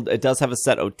 except it does have a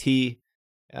set OT.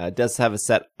 It does have a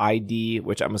set ID,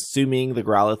 which I'm assuming the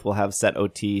Growlithe will have set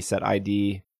OT, set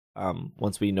ID,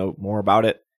 once we know more about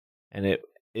it. And it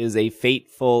is a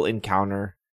fateful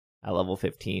encounter at level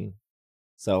 15.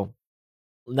 So,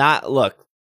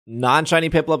 non-shiny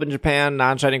Piplup in Japan,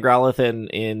 non-shiny Growlithe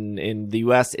in the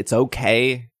US, it's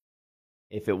okay.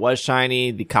 If it was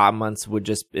shiny, the comments would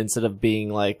just, instead of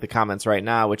being like the comments right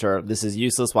now, which are, this is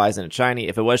useless, why isn't it shiny?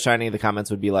 If it was shiny, the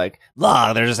comments would be like,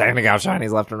 look, they're just handing out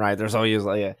shinies left and right. They're so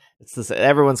useless. Yeah, it's this,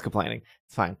 everyone's complaining.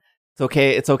 It's fine. It's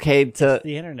okay. It's okay to... It's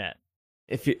the internet.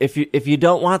 If you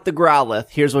don't want the Growlithe,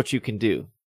 here's what you can do.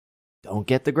 Don't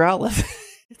get the Growlithe.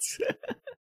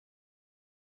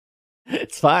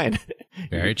 It's fine.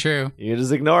 Very true. You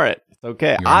just ignore it. It's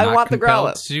okay. You're I not want the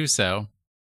compelled Growlithe. to do so.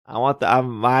 I want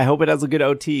I hope it has a good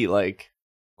OT, like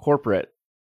corporate.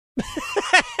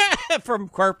 From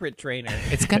corporate trainer.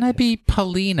 It's gonna be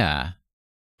Polina.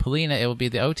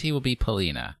 The OT will be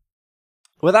Polina.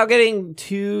 Without getting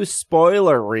too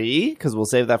spoilery, because we'll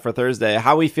save that for Thursday,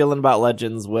 how are we feeling about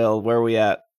Legends, Will? Where are we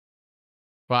at?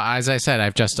 Well, as I said,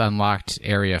 I've just unlocked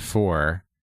Area 4.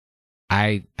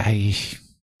 I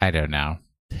don't know.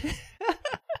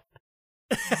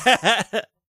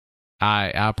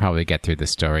 I'll probably get through the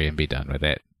story and be done with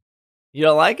it. You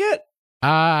don't like it?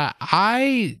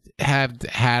 I have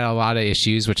had a lot of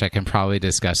issues, which I can probably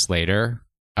discuss later,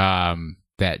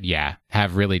 that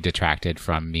have really detracted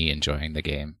from me enjoying the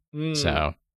game.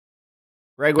 So,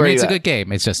 Greg, it's a good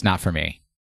game. It's just not for me.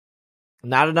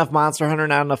 Not enough Monster Hunter,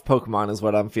 not enough Pokemon is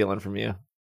what I'm feeling from you.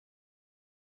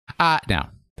 No,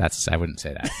 I wouldn't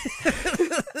say that.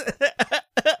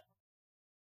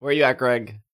 Where are you at,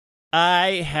 Greg?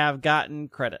 I have gotten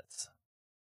credits.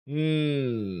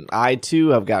 I too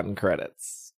have gotten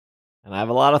credits. And I have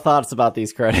a lot of thoughts about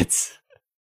these credits.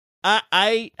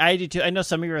 I do too. I know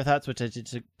some of your thoughts, which I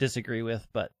disagree with,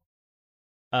 but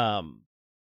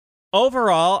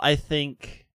overall, I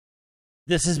think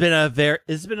this has been a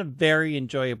very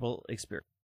enjoyable experience.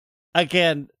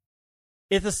 Again,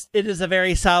 it is a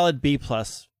very solid B+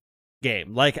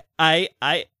 game. Like I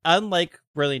unlike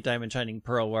Brilliant Diamond Shining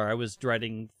Pearl, where I was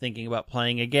dreading thinking about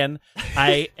playing again,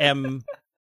 I am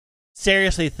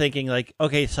seriously thinking like,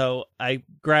 okay, so I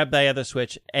grab the other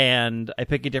Switch and I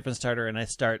pick a different starter and I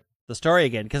start the story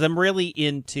again, because I'm really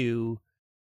into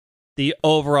the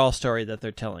overall story that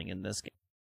they're telling in this game.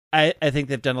 I think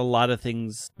they've done a lot of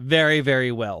things very,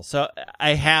 very well. So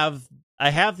I have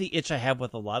the itch I have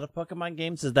with a lot of Pokemon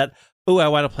games, is that, I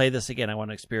want to play this again. I want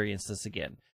to experience this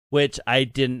again, which I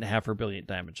didn't have for Brilliant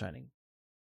Diamond Shining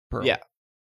Pearl. Yeah.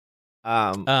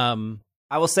 I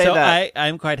will say so that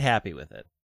I'm quite happy with it.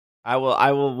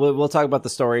 We'll talk about the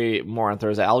story more on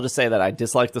Thursday. I'll just say that I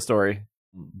disliked the story,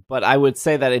 but I would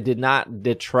say that it did not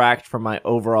detract from my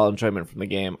overall enjoyment from the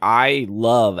game. I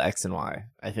love X and Y.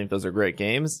 I think those are great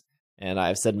games, and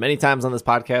I've said many times on this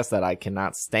podcast that I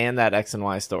cannot stand that X and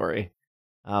Y story.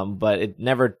 But it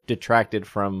never detracted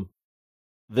from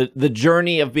the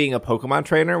journey of being a Pokemon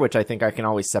trainer, which I think I can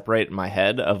always separate in my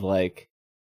head of like,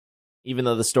 even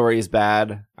though the story is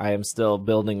bad, I am still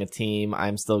building a team.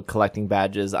 I'm still collecting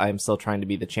badges. I am still trying to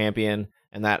be the champion.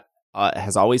 And that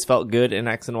has always felt good in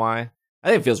X and Y. I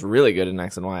think it feels really good in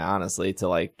X and Y, honestly, to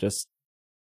like just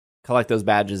collect those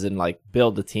badges and like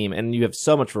build the team. And you have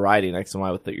so much variety in X and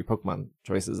Y with your Pokemon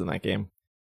choices in that game.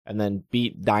 And then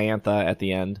beat Diantha at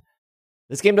the end.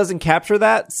 This game doesn't capture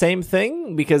that same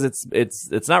thing because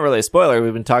it's not really a spoiler.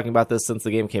 We've been talking about this since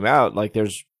the game came out. Like,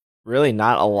 there's really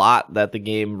not a lot that the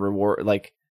game reward.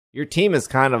 Like, your team is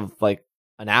kind of like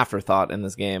an afterthought in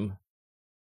this game.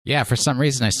 Yeah, for some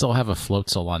reason I still have a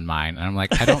Floatzel on mine, and I'm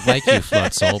like, I don't like you,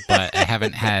 Floatzel, but I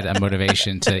haven't had a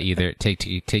motivation to either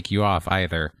take you off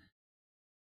either.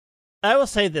 I will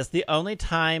say this: the only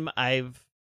time I've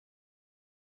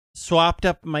swapped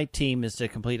up my team is to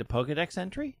complete a Pokédex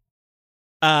entry.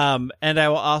 And I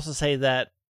will also say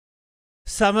that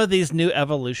some of these new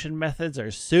evolution methods are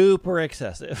super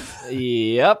excessive.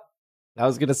 Yep. I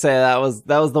was gonna say that was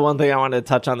the one thing I wanted to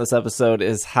touch on this episode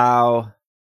is how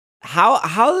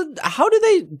do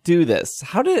they do this?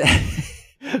 How did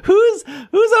who's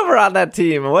over on that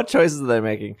team and what choices are they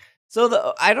making?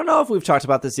 So I don't know if we've talked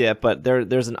about this yet, but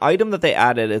there's an item that they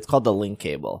added. It's called the link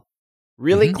cable.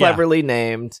 Really cleverly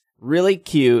named, really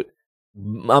cute,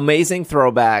 amazing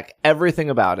throwback, everything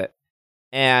about it.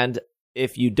 And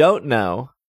if you don't know,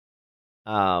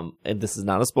 and this is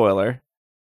not a spoiler,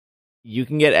 you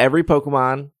can get every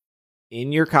Pokemon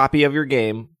in your copy of your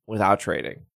game without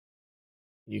trading.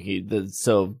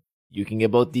 So you can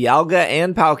get both Dialga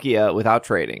and Palkia without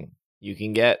trading. You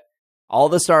can get all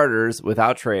the starters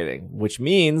without trading, which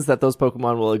means that those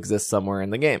Pokemon will exist somewhere in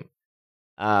the game.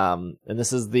 And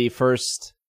this is the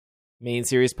first main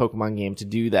series Pokemon game to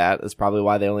do that. That's probably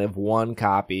why they only have one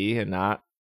copy and not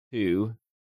two.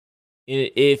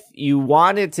 If you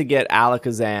wanted to get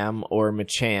Alakazam or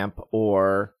Machamp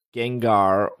or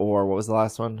Gengar or what was the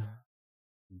last one?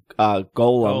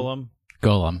 Golem.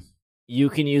 You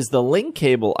can use the link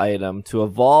cable item to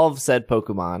evolve said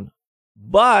Pokemon,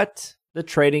 but the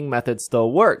trading method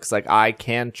still works. Like, I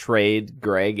can trade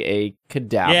Greg a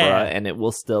Kadabra, and it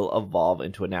will still evolve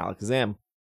into an Alakazam.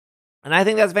 And I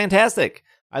think that's fantastic.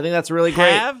 I think that's really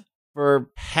great.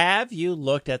 Have you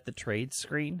looked at the trade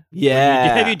screen?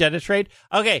 Yeah. Have you done a trade?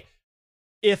 Okay.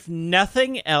 If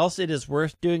nothing else, it is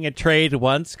worth doing a trade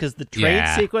once, because the trade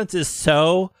sequence is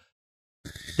so...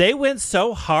 They went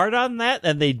so hard on that,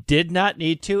 and they did not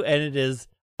need to, and it is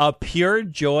a pure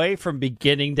joy from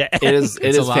beginning to end. It is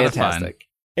fantastic.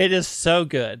 It is so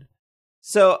good.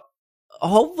 So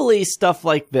hopefully stuff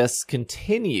like this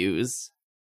continues,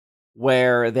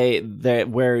 where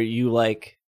where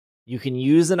you can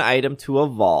use an item to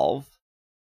evolve,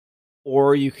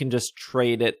 or you can just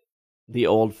trade it the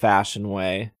old-fashioned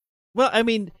way. Well, I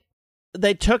mean,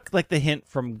 they took the hint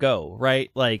from Go, right?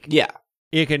 Yeah.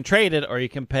 You can trade it, or you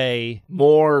can pay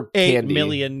more 8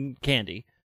 million candy.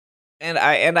 And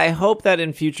I hope that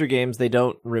in future games they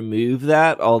don't remove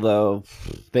that, although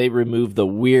they remove the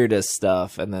weirdest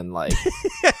stuff, and then like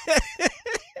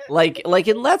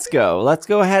in Let's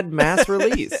Go had mass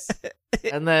release,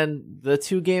 and then the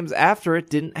two games after it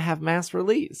didn't have mass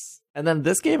release, and then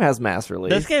this game has mass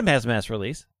release. The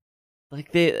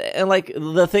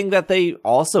thing that they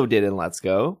also did in Let's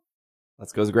Go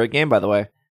is a great game, by the way.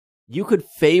 You could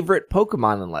favorite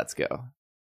Pokemon in Let's Go.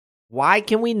 Why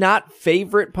can we not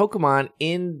favorite Pokemon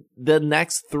in the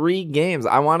next 3 games?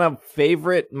 I want to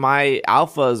favorite my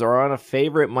alphas, or I want to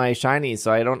favorite my shinies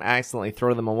so I don't accidentally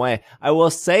throw them away. I will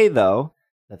say, though,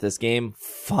 that this game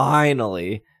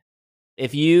finally,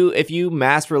 if you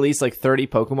mass release 30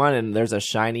 Pokemon and there's a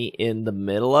shiny in the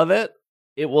middle of it,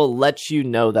 it will let you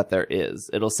know that there is.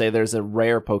 It'll say there's a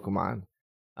rare Pokemon.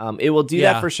 It will do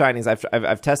that for shinies.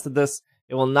 I've tested this.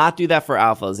 It will not do that for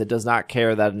alphas. It does not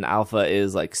care that an alpha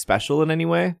is special in any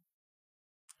way.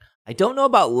 I don't know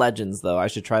about legends, though. I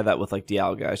should try that with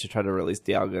Dialga. I should try to release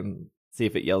Dialga and see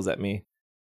if it yells at me.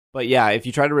 But yeah, if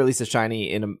you try to release a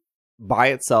shiny by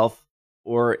itself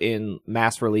or in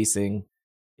mass releasing,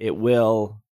 it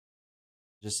will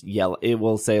just yell. It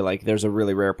will say there's a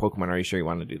really rare Pokemon. Are you sure you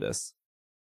want to do this?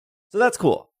 So that's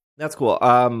cool.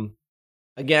 Again,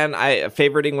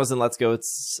 favoriting was in Let's Go.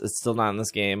 It's still not in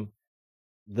this game.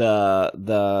 But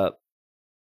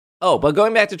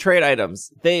going back to trade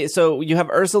items, so you have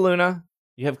Ursaluna,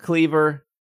 you have Cleaver,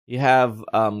 you have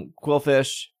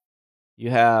Quillfish, you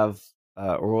have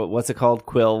or what's it called?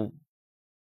 Overquill,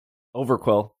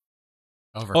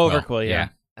 yeah.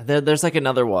 And then there's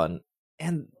another one,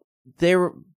 and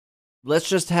let's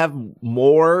just have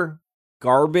more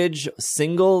garbage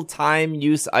single time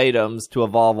use items to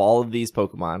evolve all of these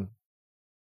Pokemon.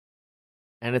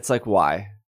 And it's why?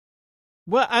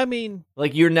 Well, I mean...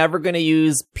 you're never going to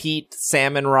use Pete,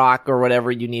 Salmon Rock, or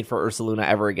whatever you need for Ursaluna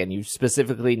ever again. You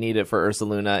specifically need it for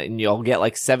Ursaluna, and you'll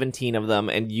get 17 of them,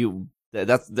 and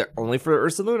they're only for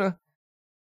Ursaluna.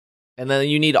 And then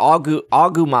you need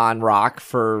Agumon Rock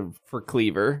for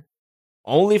Cleaver.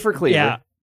 Only for Cleaver. Yeah.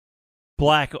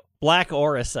 Black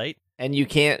Auracite. And you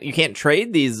can't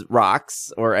trade these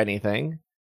rocks or anything.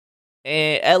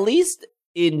 At least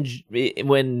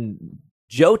when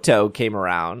Johto came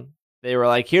around, they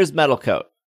were here's Metal Coat.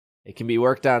 It can be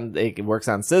worked on. It works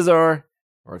on Scizor,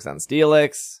 works on Steelix.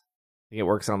 I think it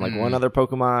works on one other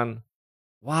Pokemon.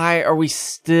 Why are we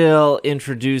still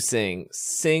introducing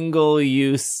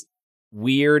single-use,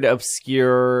 weird,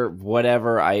 obscure,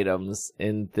 whatever items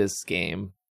in this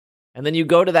game? And then you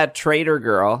go to that trader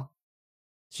girl.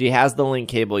 She has the link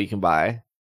cable you can buy.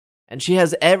 And she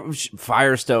has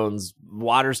Firestones,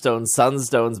 Waterstones,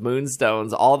 Sunstones,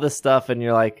 Moonstones, all this stuff. And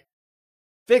you're like,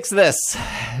 fix this.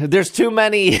 There's too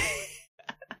many.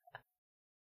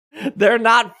 They're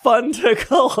not fun to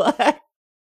collect.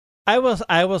 I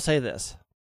will say this.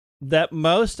 That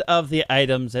most of the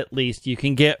items, at least, you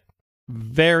can get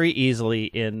very easily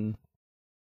in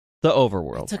the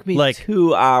overworld. It took me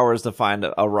 2 hours to find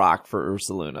a rock for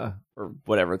Ursaluna, or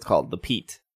whatever it's called, the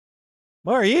Pete.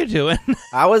 What are you doing?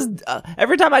 I was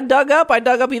every time I dug up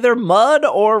either mud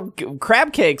or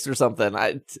crab cakes or something.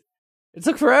 It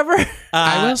took forever.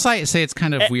 I will say it's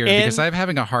kind of weird because I'm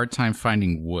having a hard time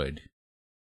finding wood.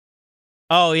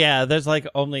 Oh yeah, there's like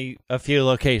only a few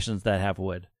locations that have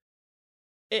wood.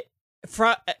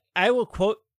 I will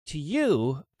quote to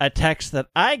you a text that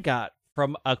I got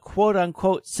from a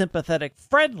quote-unquote sympathetic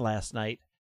friend last night.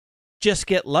 Just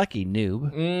get lucky,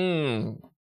 noob.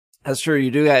 That's true. You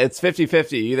do that. It's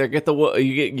 50-50. You either get the wood,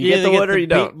 you get the wood, or you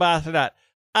don't. Boss or not.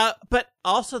 But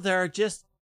also there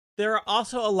are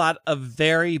also a lot of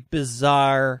very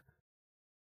bizarre.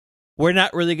 We're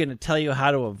not really going to tell you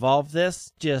how to evolve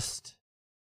this. Just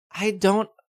I don't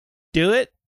do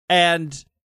it, and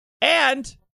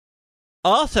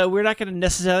also we're not going to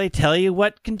necessarily tell you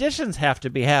what conditions have to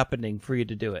be happening for you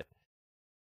to do it.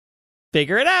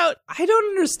 Figure it out. I don't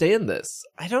understand this.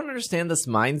 I don't understand this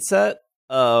mindset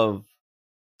of,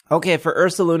 okay, for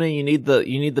Ursaluna you need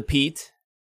the peat,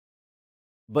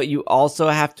 but you also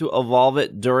have to evolve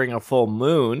it during a full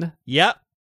moon. Yep.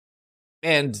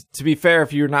 And to be fair,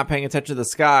 if you're not paying attention to the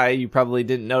sky, you probably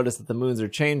didn't notice that the moons are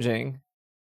changing.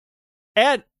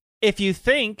 And if you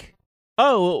think,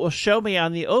 oh, it will show me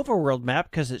on the overworld map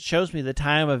because it shows me the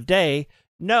time of day.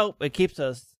 Nope, it keeps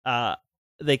us.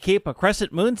 They keep a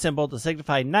crescent moon symbol to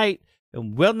signify night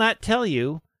and will not tell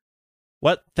you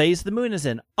what phase the moon is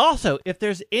in. Also, if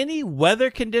there's any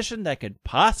weather condition that could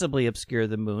possibly obscure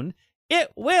the moon,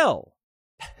 it will.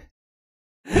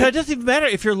 It doesn't even matter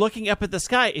if you're looking up at the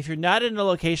sky. If you're not in a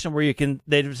location where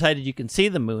they've decided you can see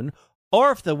the moon,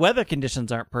 or if the weather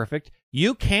conditions aren't perfect,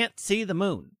 you can't see the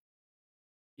moon.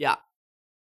 Yeah.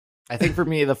 I think for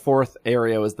me, the fourth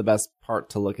area was the best part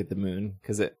to look at the moon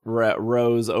because it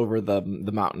rose over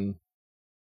the mountain.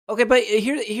 Okay, but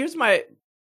here's my...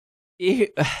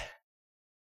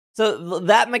 So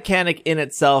that mechanic in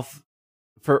itself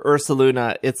for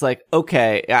Ursaluna, it's like,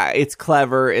 okay, it's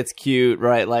clever, it's cute,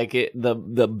 right? Like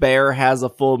the bear has a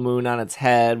full moon on its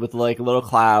head with like little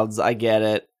clouds. I get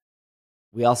it.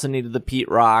 We also needed the peat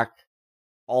rock.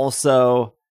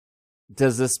 Also,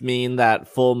 does this mean that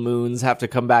full moons have to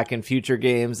come back in future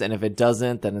games? And if it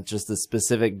doesn't, then it's just a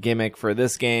specific gimmick for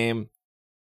this game.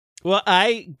 Well,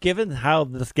 given how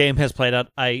this game has played out,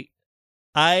 I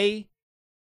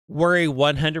worry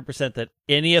 100% that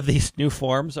any of these new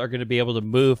forms are going to be able to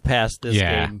move past this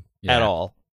game at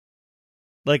all.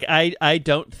 Like, I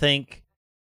don't think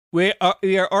we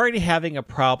are already having a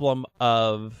problem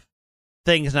of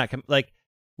things not like,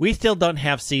 we still don't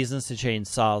have seasons to change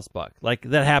Sawsbuck. Like,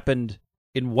 that happened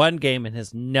in one game and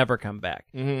has never come back.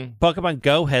 Mm-hmm. Pokemon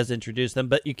Go has introduced them,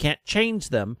 but you can't change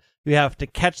them. You have to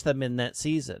catch them in that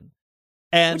season.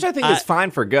 And which I think is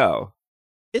fine for Go.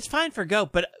 It's fine for Go,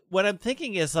 but what I'm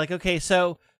thinking is, like, okay,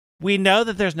 so we know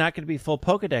that there's not going to be full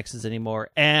Pokedexes anymore,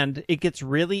 and it gets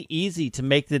really easy to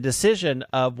make the decision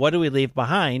of what do we leave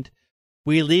behind.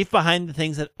 We leave behind the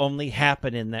things that only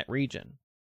happen in that region.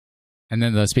 And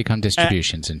then those become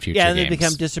distributions in future games. Yeah, they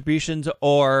become distributions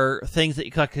or things that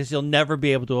you collect because you'll never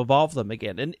be able to evolve them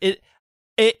again. And it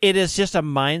is just a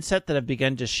mindset that I've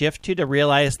begun to shift to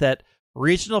realize that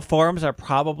regional forms are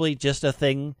probably just a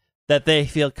thing that they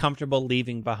feel comfortable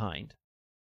leaving behind.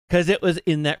 Because it was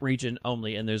in that region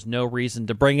only, and there's no reason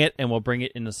to bring it, and we'll bring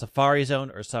it in a Safari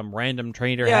Zone, or some random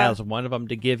trainer has one of them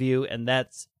to give you, and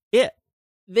that's it.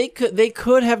 They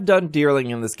could have done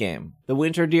Deerling in this game. The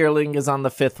Winter Deerling is on the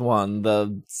 5th one.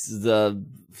 The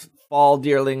Fall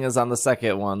Deerling is on the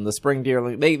 2nd one. The Spring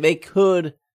Deerling. They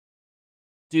could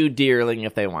do Deerling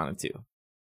if they wanted to.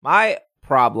 My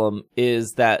problem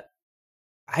is that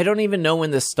I don't even know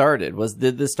when this started.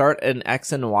 Did this start in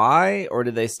X and Y, or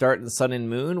did they start in Sun and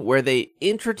Moon, where they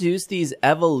introduced these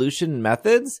evolution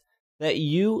methods that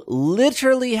you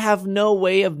literally have no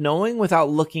way of knowing without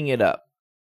looking it up?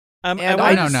 I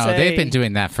don't know. They've been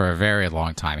doing that for a very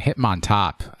long time.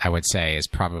 Hitmontop, I would say, is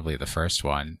probably the first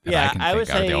one. Yeah, I would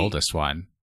say the oldest one.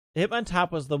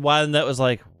 Hitmontop was the one that was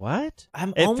like, what?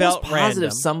 I'm almost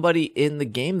positive somebody in the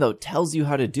game, though, tells you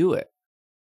how to do it.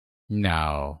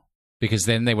 No, because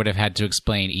then they would have had to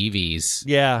explain EVs.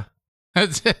 Yeah.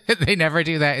 They never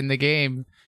do that in the game.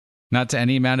 Not to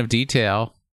any amount of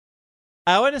detail.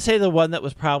 I want to say the one that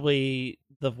was probably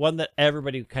the one that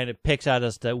everybody kind of picks out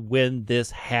as to when this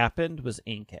happened was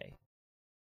Inkay.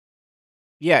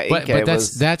 Yeah,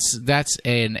 Inkay that's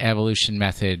an evolution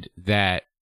method that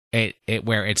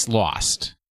where it's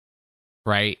lost,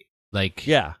 right? Like,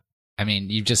 yeah. I mean,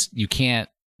 you can't.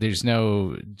 There's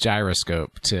no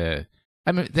gyroscope to.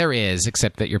 I mean, there is,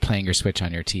 except that you're playing your Switch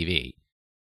on your TV,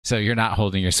 so you're not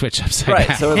holding your Switch upside down.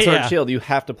 Right. So in Sword and Shield, you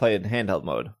have to play it in handheld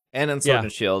mode, and in Sword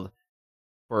and Shield,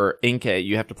 for Inkay,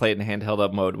 you have to play it in handheld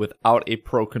up mode without a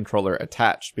Pro Controller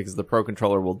attached, because the Pro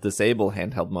Controller will disable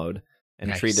handheld mode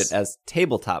and treat it as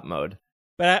tabletop mode.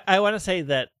 But I want to say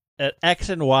that X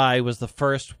and Y was the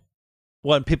first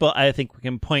one people I think we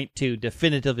can point to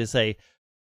definitively say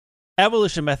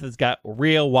evolution methods got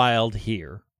real wild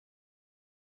here.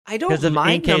 I don't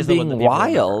mind them being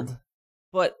wild,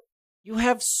 but you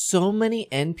have so many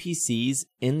NPCs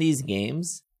in these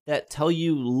games that tell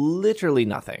you literally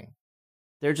nothing.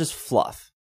 They're just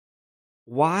fluff.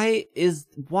 Why?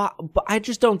 But I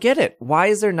just don't get it. Why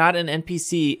is there not an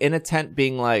NPC in a tent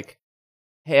being like,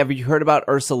 hey, have you heard about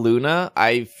Ursa Luna?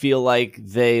 I feel like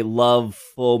they love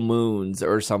full moons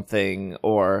or something.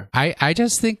 Or I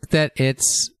just think that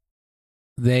it's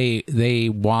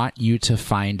they want you to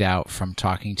find out from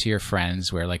talking to your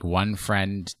friends, where like one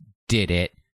friend did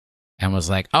it and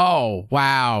was like, oh,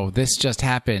 wow, this just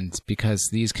happened because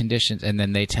these conditions, and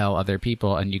then they tell other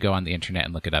people, and you go on the internet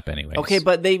and look it up anyways. Okay,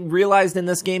 but they realized in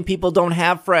this game people don't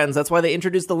have friends. That's why they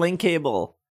introduced the link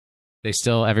cable.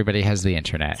 Everybody has the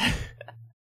internet.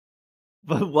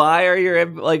 But why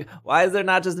why is there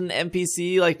not just an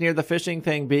NPC like near the fishing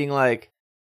thing being like,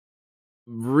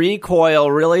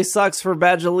 recoil really sucks for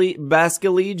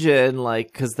Basculegion,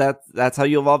 like, because that's how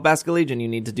you evolve Basculegion. You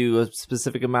need to do a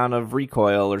specific amount of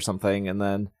recoil or something, and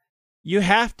then you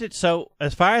have to. So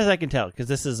as far as I can tell, because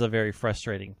this is a very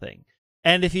frustrating thing,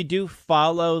 and if you do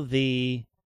follow the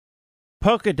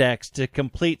Pokédex to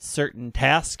complete certain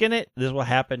tasks in it, this will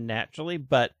happen naturally,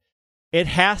 but it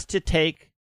has to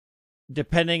take,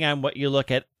 depending on what you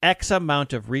look at, X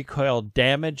amount of recoil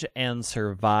damage and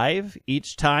survive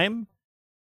each time.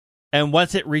 And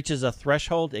once it reaches a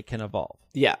threshold, it can evolve.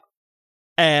 Yeah.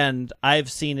 And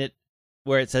I've seen it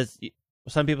where it says,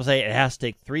 some people say it has to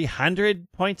take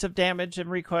 300 points of damage and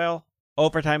recoil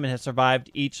over time and has survived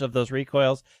each of those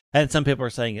recoils. And some people are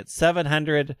saying it's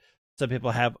 700. Some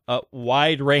people have a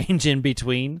wide range in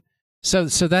between. So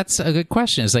that's a good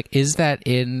question. Is that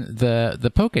in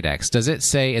the Pokédex? Does it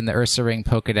say in the Ursa Ring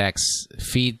Pokédex,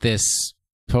 feed this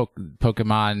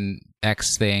Pokemon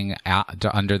X thing out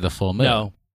under the full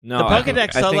moon? No, the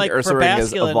Pokédex. I think Ursa for Ring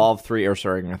is Basculin, evolved 3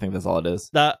 Ursa Ring. I think that's all it is.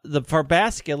 For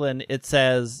Basculin, it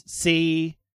says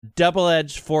see Double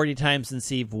Edge 40 times and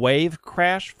see Wave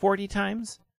Crash 40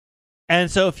 times. And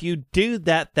so if you do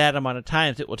that amount of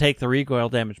times, it will take the recoil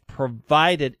damage,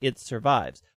 provided it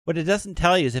survives. What it doesn't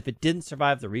tell you is if it didn't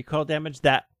survive the recoil damage,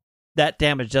 that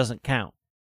damage doesn't count.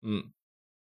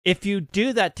 If you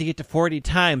do that to get to 40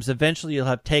 times, eventually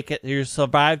you'll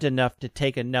survived enough to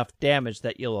take enough damage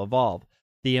that you'll evolve.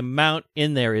 The amount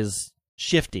in there is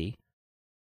shifty.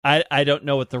 I don't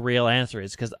know what the real answer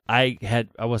is because I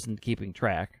wasn't keeping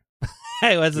track.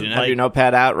 I wasn't. You didn't have your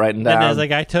notepad out writing down. And I was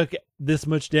like, I took this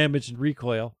much damage in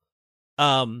recoil.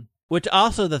 Which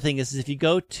also the thing is if you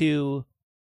go to,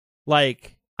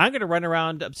 like, I'm going to run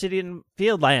around Obsidian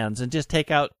Fieldlands and just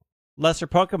take out lesser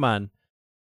Pokemon.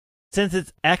 Since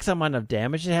it's X amount of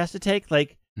damage it has to take,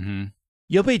 like,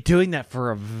 you'll be doing that for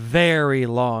a very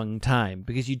long time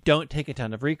because you don't take a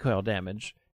ton of recoil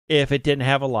damage if it didn't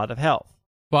have a lot of health.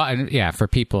 Well, and yeah, for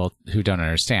people who don't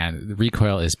understand,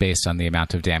 recoil is based on the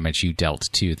amount of damage you dealt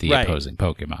to the opposing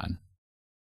Pokemon.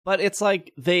 But it's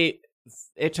like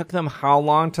it took them how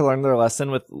long to learn their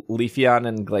lesson with Leafeon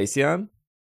and Glaceon?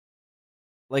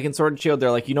 Like in Sword and Shield,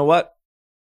 they're like, you know what?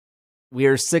 We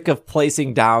are sick of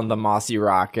placing down the mossy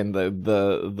rock and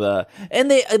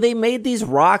and they made these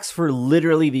rocks for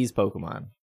literally these Pokemon.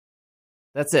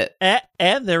 That's it.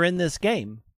 And they're in this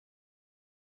game.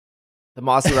 The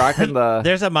mossy rock and the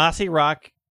there's a mossy rock,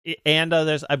 and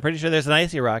I'm pretty sure there's an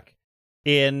icy rock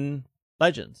in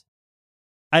Legends.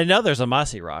 I know there's a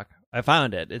mossy rock. I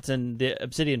found it. It's in the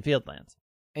Obsidian Fieldlands.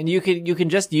 And you can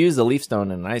just use a Leaf Stone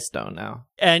and an Ice Stone now.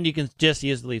 And you can just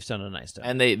use the Leaf Stone and an Ice Stone.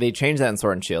 And they changed that in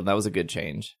Sword and Shield. That was a good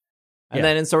change. And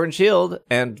then in Sword and Shield,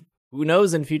 and who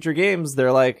knows in future games,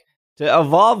 they're like, to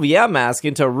evolve Yamask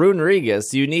into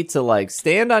Runerigus, you need to like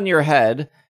stand on your head,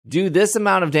 do this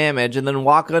amount of damage, and then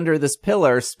walk under this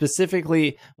pillar,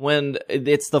 specifically when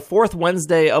it's the 4th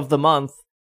Wednesday of the month.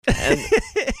 And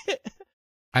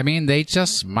I mean, they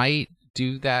just might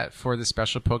do that for the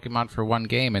special Pokemon for one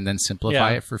game and then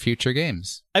simplify it for future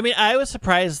games. I mean, I was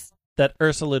surprised that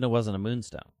Ursa Luna wasn't a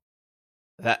Moonstone.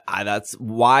 That's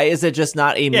why is it just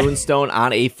not a Moonstone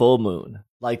on a full moon?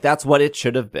 Like, that's what it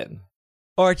should have been.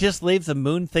 Or just leave the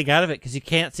moon thing out of it because you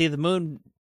can't see the moon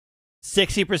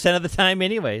 60% of the time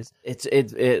anyways. It's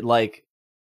like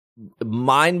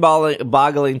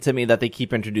mind-boggling to me that they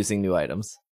keep introducing new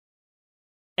items.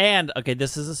 And, okay,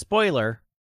 this is a spoiler.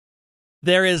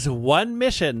 There is one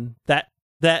mission that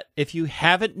if you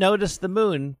haven't noticed the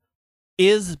moon,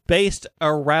 is based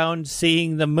around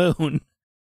seeing the moon.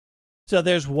 So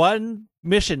there's one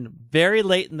mission very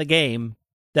late in the game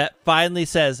that finally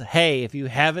says, hey, if you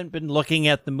haven't been looking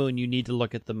at the moon, you need to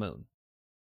look at the moon.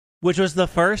 Which was the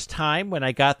first time when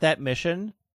I got that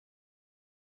mission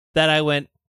that I went,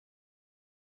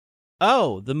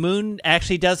 oh, the moon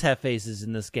actually does have phases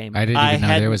in this game. I didn't even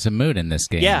know there was a moon in this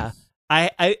game. Yeah.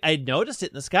 I noticed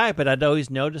it in the sky, but I'd always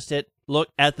noticed it look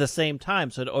at the same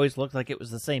time, so it always looked like it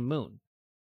was the same moon.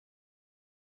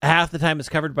 Half the time it's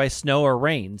covered by snow or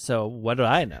rain, so what do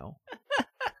I know?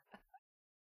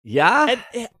 Yeah.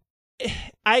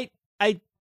 And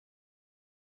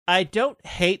I don't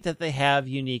hate that they have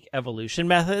unique evolution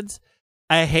methods.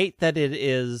 I hate that it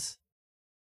is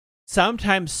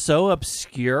sometimes so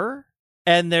obscure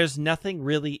and there's nothing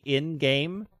really in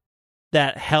game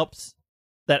that helps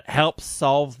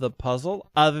solve the puzzle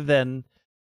other than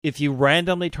if you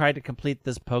randomly try to complete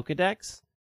this Pokédex,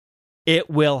 it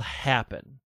will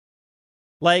happen.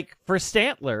 Like for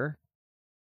Stantler,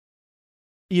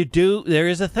 there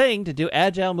is a thing to do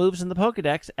agile moves in the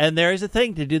Pokédex, and there is a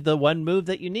thing to do the one move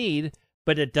that you need,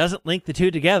 but it doesn't link the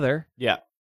two together. Yeah.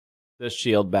 The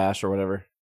shield bash or whatever.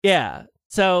 Yeah.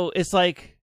 So it's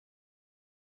like,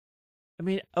 I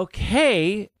mean,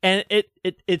 okay, and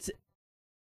it's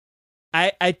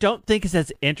I don't think it's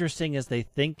as interesting as they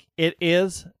think it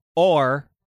is, or,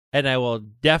 and I will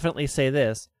definitely say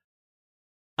this,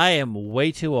 I am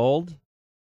way too old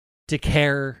to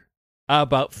care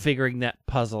about figuring that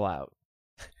puzzle out.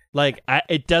 Like,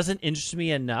 it doesn't interest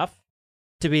me enough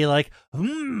to be like,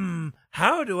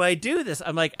 how do I do this?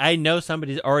 I'm like, I know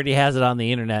somebody already has it on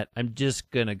the internet. I'm just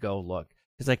gonna go look,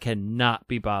 because I cannot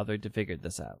be bothered to figure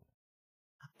this out.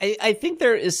 I think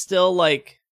there is still,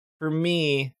 like, for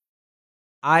me,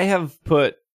 I have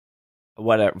put,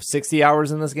 60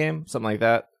 hours in this game? Something like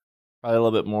that. Probably a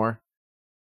little bit more.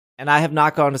 And I have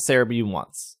not gone to Cerebi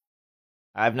once.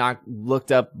 I have not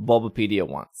looked up Bulbapedia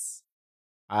once.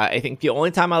 I think the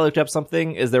only time I looked up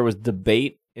something is there was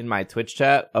debate in my Twitch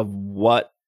chat of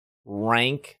what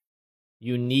rank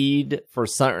you need for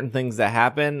certain things to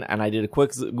happen, and I did a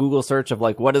quick Google search of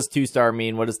like, what does 2-star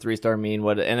mean, what does 3-star mean,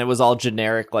 and it was all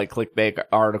generic like clickbait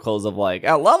articles of like,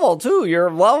 at level 2 you're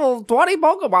level 20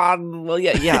 Pokemon. Well,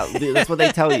 yeah, that's what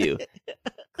they tell you.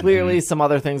 Clearly some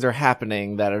other things are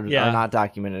happening that are not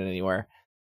documented anywhere.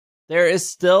 There is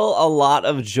still a lot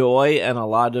of joy and a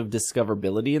lot of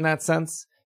discoverability in that sense,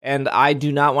 and I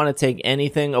do not want to take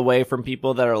anything away from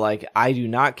people that are like, I do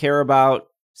not care about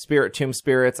Spirit Tomb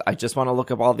spirits. I just want to look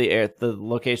up all the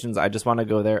locations. I just want to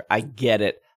go there. I get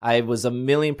it. I was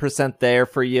 1,000,000% there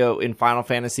for you in Final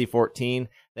Fantasy 14.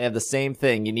 They have the same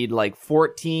thing. You need like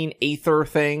 14 Aether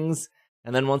things,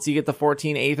 and then once you get the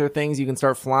 14 Aether things, you can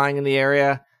start flying in the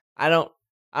area. I don't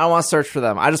want to search for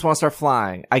them. I just want to start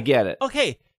flying. I get it.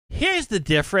 Okay, here's the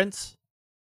difference.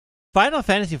 Final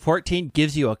Fantasy 14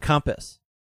 gives you a compass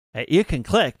that you can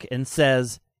click and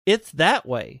says, it's that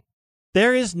way.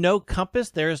 There is no compass.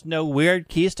 There is no weird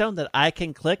keystone that I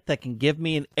can click that can give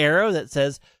me an arrow that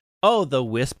says, oh, the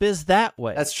wisp is that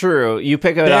way. That's true. You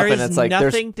pick it up and it's like,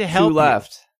 there's to help two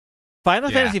left.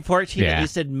 Final Fantasy 14 at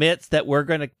least admits that we're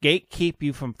going to gatekeep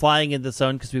you from flying in the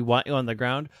zone because we want you on the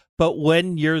ground. But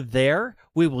when you're there,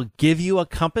 we will give you a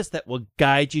compass that will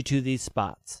guide you to these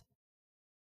spots.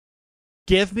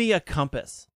 Give me a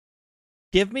compass.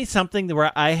 Give me something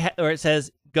where where it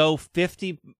says go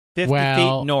 50 feet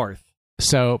north.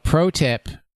 So, pro tip,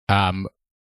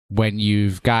 when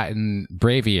you've gotten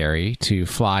Braviary to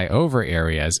fly over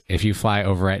areas, if you fly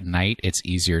over at night, it's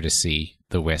easier to see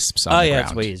the wisps on the ground.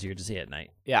 It's way easier to see at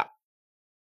night. Yeah.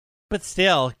 But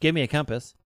still, give me a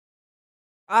compass.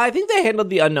 I think they handled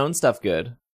the unknown stuff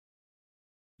good.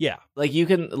 Yeah. Like, you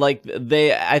can, like,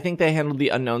 I think they handled the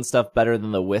unknown stuff better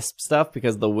than the wisp stuff,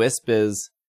 because the wisp is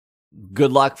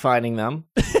good luck finding them.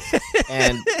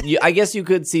 And I guess you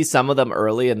could see some of them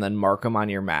early and then mark them on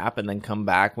your map and then come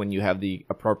back when you have the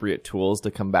appropriate tools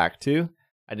to come back to.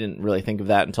 I didn't really think of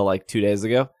that until like 2 days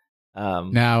ago.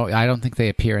 No, I don't think they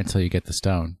appear until you get the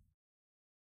stone.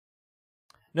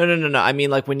 No. I mean,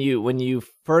 like when you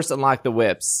first unlock the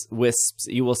wisps,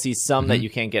 you will see some that you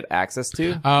can't get access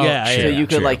to. Oh, yeah. Sure, so you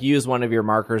could true. like use one of your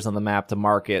markers on the map to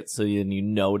mark it, so then you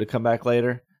know to come back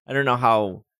later. I don't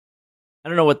know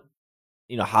what,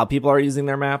 how people are using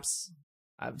their maps.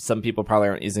 Some people probably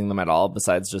aren't using them at all,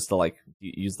 besides just to like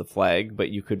use the flag. But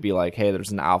you could be like, hey,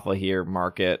 there's an alpha here,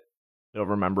 mark it. It'll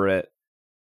remember it.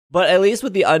 But at least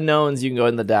with the unknowns, you can go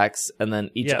in the decks, and then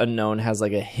each unknown has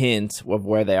like a hint of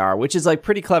where they are, which is like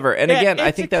pretty clever. And again, I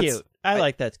think that's I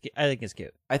like that. I think it's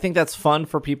cute. I think that's fun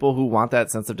for people who want that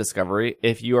sense of discovery.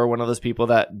 If you are one of those people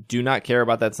that do not care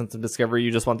about that sense of discovery,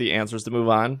 you just want the answers to move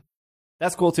on,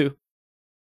 that's cool too.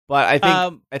 But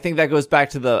I think that goes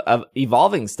back to the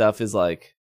evolving stuff is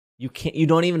like, you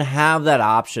don't even have that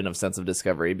option of sense of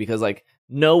discovery because like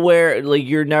nowhere, like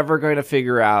you're never going to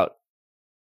figure out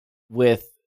with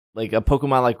like a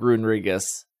Pokemon like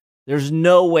Runerigus, there's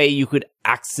no way you could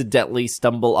accidentally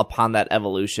stumble upon that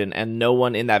evolution, and no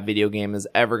one in that video game is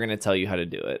ever going to tell you how to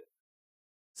do it.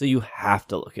 So you have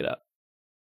to look it up.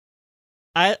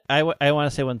 I want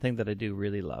to say one thing that I do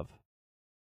really love.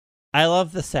 I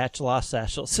love the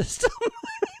Satchel system.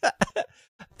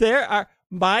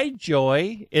 My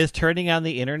joy is turning on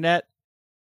the internet,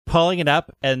 pulling it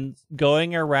up, and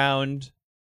going around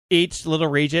each little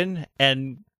region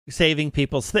and saving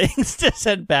people's things to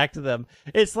send back to them.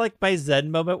 It's like my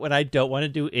Zen moment when I don't want to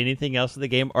do anything else in the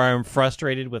game or I'm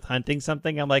frustrated with hunting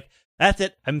something. I'm like, that's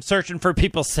it. I'm searching for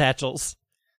people's satchels.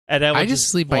 And I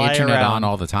just leave my internet on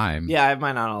all the time. Yeah, I have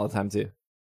mine on all the time too.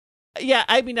 Yeah,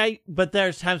 I mean, but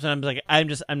there's times when I'm like, I'm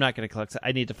not going to collect.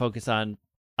 I need to focus on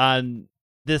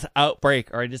this outbreak,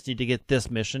 or I just need to get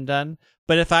this mission done.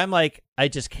 But if I'm like, I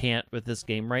just can't with this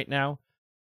game right now,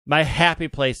 my happy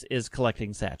place is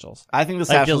collecting satchels. I think the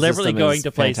satchel deliberately system going is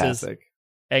to places fantastic.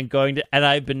 and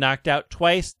I've been knocked out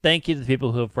twice. Thank you to the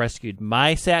people who have rescued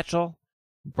my satchel,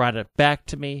 brought it back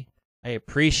to me. I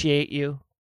appreciate you.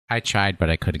 I tried, but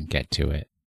I couldn't get to it.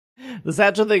 The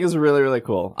satchel thing is really, really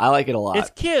cool. I like it a lot. It's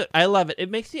cute. I love it.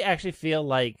 It makes me actually feel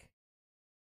like,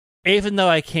 even though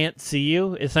I can't see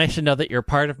you, it's nice to know that you're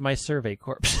part of my survey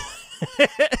corps.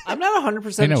 I'm not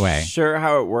 100% sure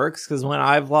how it works, because when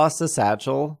I've lost a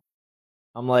satchel,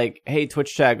 I'm like, hey,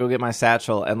 Twitch chat, go get my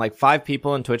satchel. And like 5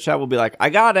 people in Twitch chat will be like, I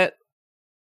got it.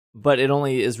 But it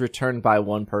only is returned by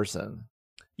one person.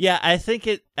 Yeah, I think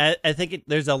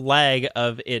there's a lag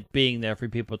of it being there for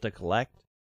people to collect.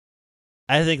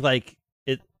 I think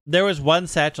there was one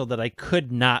satchel that I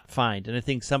could not find, and I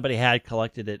think somebody had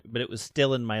collected it, but it was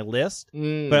still in my list,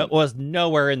 but it was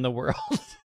nowhere in the world.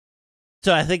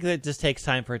 So I think that it just takes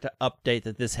time for it to update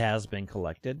that this has been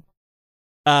collected.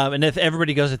 And if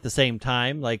everybody goes at the same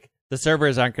time, like the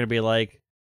servers aren't going to be like,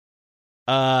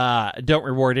 don't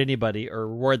reward anybody or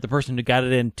reward the person who got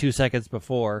it in 2 seconds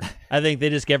before. I think they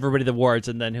just give everybody the rewards,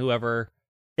 and then whoever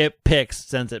it picks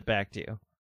sends it back to you.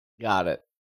 Got it.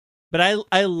 But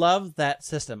I love that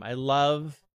system. I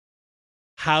love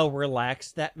how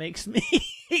relaxed that makes me.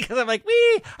 Because I'm like,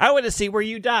 I want to see where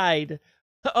you died.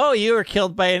 Oh, you were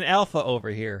killed by an alpha over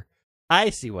here. I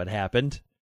see what happened.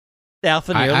 The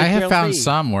alpha nearly I have killed found me.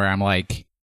 some where I'm like,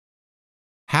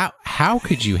 how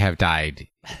could you have died?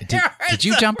 Did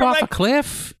you jump off a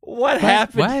cliff? What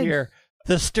happened here?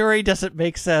 The story doesn't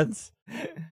make sense.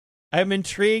 I'm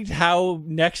intrigued how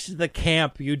next to the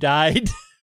camp you died.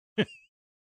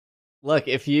 Look,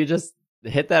 if you just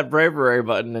hit that bravery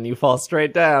button and you fall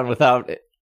straight down without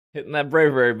hitting that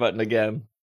bravery button again.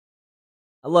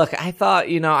 Look, I thought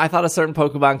a certain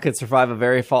Pokemon could survive a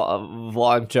very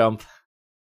long jump.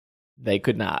 They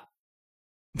could not.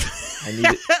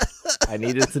 I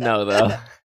needed to know, though.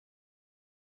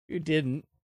 You didn't.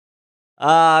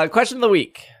 Question of the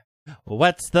week.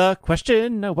 What's the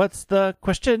question? What's the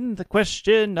question? The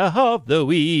question of the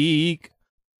week.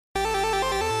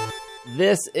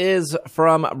 This is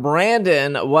from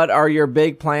Brandon. What are your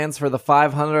big plans for the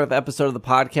 500th episode of the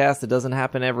podcast? It doesn't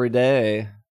happen every day.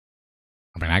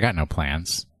 I mean, I got no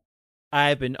plans.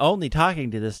 I've been only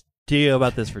talking to you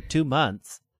about this for 2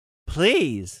 months.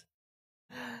 Please.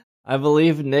 I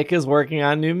believe Nick is working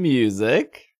on new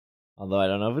music, although I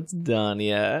don't know if it's done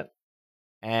yet.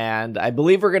 And I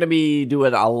believe we're going to be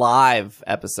doing a live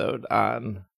episode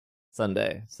on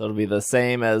Sunday. So it'll be the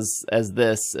same as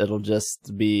this. It'll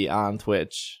just be on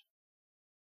Twitch.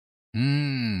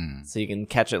 So you can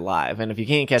catch it live. And if you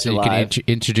can't catch it live... So you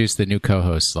can introduce the new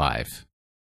co-hosts live.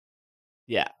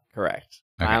 Yeah, correct.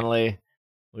 Okay. Finally,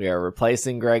 we are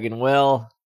replacing Greg and Will.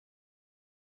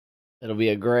 It'll be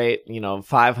a great,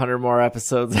 500 more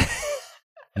episodes.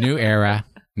 New era.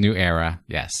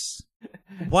 Yes.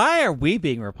 Why are we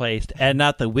being replaced and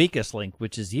not the weakest link,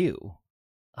 which is you?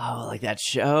 Oh, like that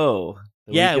show.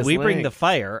 Yeah, we bring the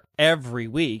fire every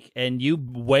week, and you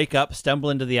wake up, stumble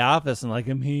into the office, and like,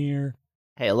 I'm here.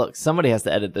 Hey, look, somebody has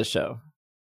to edit this show.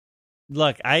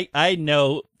 Look, I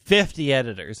know 50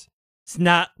 editors.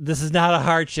 This is not a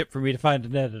hardship for me to find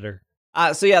an editor.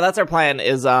 So yeah, that's our plan.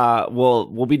 Is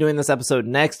we'll be doing this episode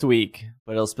next week,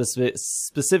 but it'll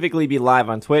specifically be live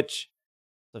on Twitch.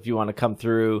 So if you want to come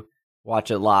through, watch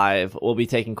it live. We'll be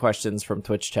taking questions from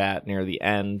Twitch chat near the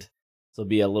end. So it'll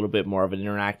be a little bit more of an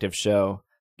interactive show.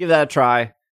 Give that a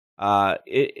try.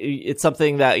 It's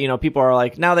something that, people are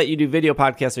like, now that you do video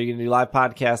podcasts, are you going to do live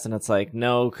podcasts? And it's like,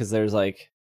 no, because there's like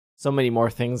so many more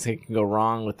things that can go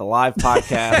wrong with the live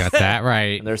podcast. Got that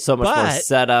right. And there's so much more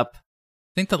setup.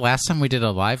 I think the last time we did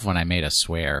a live one, I made a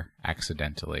swear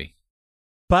accidentally.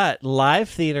 But live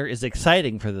theater is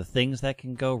exciting for the things that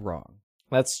can go wrong.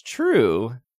 That's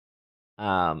true.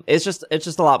 It's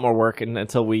just a lot more work, and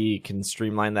until we can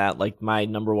streamline that, like my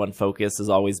number one focus has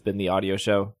always been the audio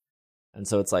show. And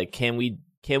so it's like, can we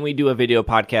do a video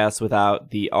podcast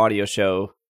without the audio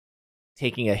show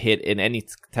taking a hit in any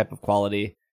type of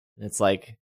quality? And it's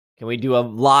like, can we do a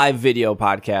live video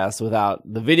podcast without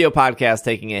the video podcast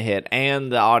taking a hit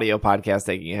and the audio podcast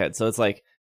taking a hit? So it's like,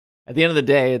 at the end of the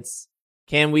day, it's,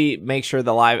 can we make sure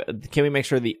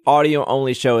the audio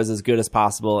only show is as good as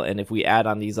possible? And if we add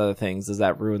on these other things, does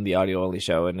that ruin the audio only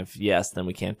show? And if yes, then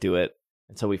we can't do it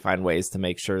until we find ways to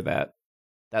make sure that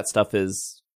that stuff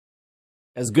is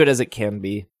as good as it can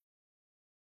be.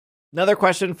 Another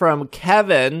question from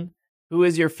Kevin. Who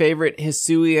is your favorite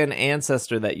Hisuian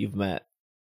ancestor that you've met?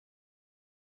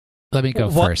 Let me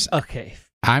go first. Okay.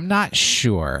 I'm not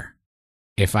sure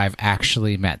if I've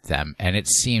actually met them, and it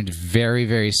seemed very,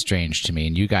 very strange to me,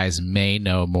 and you guys may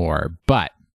know more.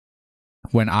 But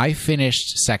when I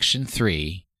finished Section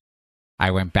 3,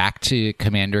 I went back to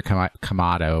Commander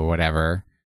Kamado or whatever,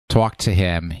 talked to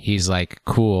him. He's like,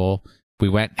 cool. We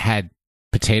had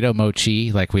potato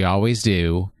mochi like we always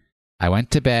do. I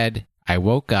went to bed. I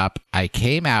woke up. I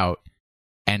came out,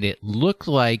 and it looked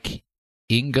like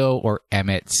Ingo or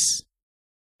Emmett's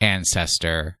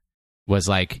ancestor was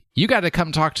like, you got to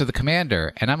come talk to the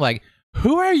commander. And I'm like,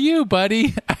 who are you,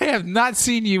 buddy? I have not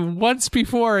seen you once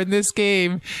before in this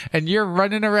game, and you're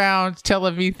running around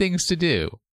telling me things to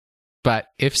do. But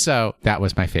if so, that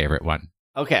was my favorite one.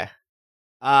 Okay.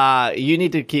 You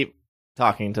need to keep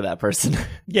talking to that person.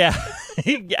 Yeah.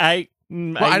 I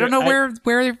don't know where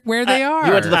they are.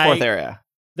 You went to the fourth area.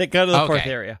 They go to the fourth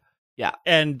area. Yeah.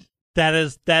 And that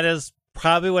is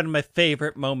probably one of my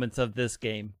favorite moments of this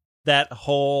game. That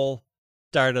whole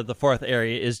start of the fourth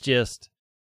area is just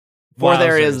fourth wowzers.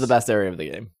 Area is the best area of the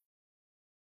game.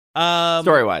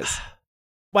 Story wise.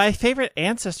 My favorite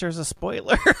ancestor is a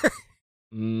spoiler.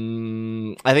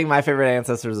 I think my favorite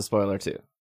ancestor is a spoiler too.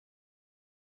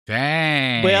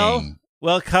 Dang.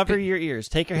 Well, cover your ears.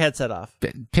 Take your headset off.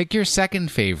 Pick your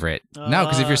second favorite. No,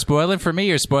 because if you're spoiling for me,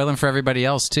 you're spoiling for everybody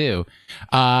else too.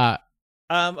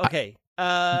 Okay.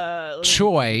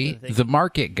 Choi, the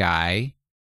market guy,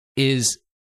 is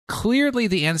clearly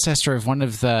the ancestor of one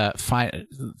of the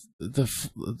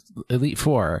Elite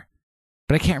Four,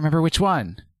 but I can't remember which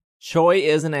one. Choi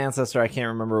is an ancestor. I can't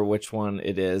remember which one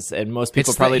it is, and most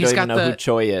people probably don't even know who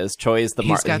Choi is. Choi is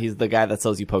he's the guy that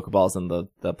sells you Pokeballs in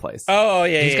the place. Oh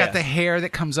yeah, he's got the hair that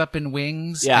comes up in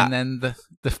wings, yeah, and then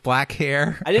the black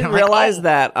hair. I didn't realize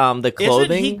that the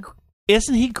clothing.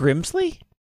 Isn't he Grimsley?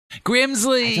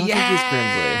 Grimsley, I don't think he's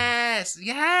Grimsley.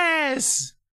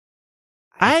 Yes.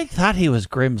 I thought he was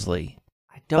Grimsley.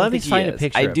 I don't think he is. A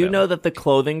picture. I do know that the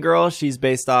clothing girl, she's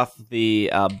based off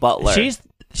the butler.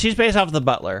 She's based off the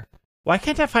butler. Why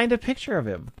can't I find a picture of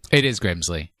him? It is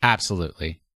Grimsley.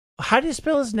 Absolutely. How do you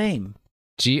spell his name?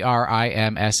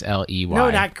 Grimsley.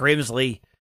 No, not Grimsley.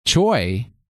 Choi.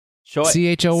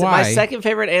 Choy. So my second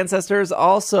favorite ancestor is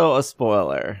also a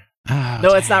spoiler. Oh,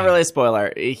 no, it's not really a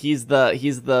spoiler. He's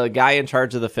the guy in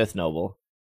charge of the Fifth Noble.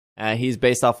 He's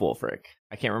based off Wulfric.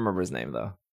 I can't remember his name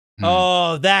though.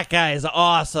 Oh, that guy is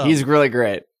awesome. He's really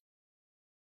great.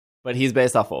 But he's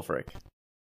based off Wulfric.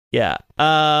 Yeah.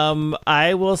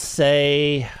 I will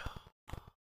say,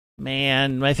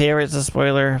 man, my favorite is a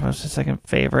spoiler. What's the second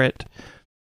favorite?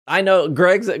 I know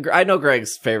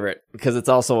Greg's favorite because it's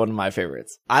also one of my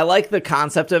favorites. I like the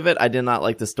concept of it. I did not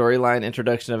like the storyline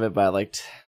introduction of it, but I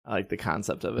like the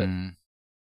concept of it.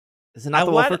 Is it not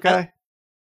the Wulfric guy?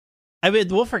 I mean,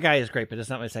 the Wulfric guy is great, but it's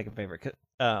not my second favorite.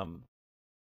 I'm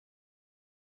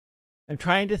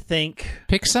trying to think.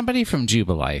 Pick somebody from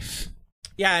Jubilife.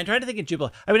 Yeah, I'm trying to think of Jubilee.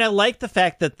 I mean, I like the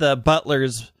fact that the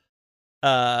butler's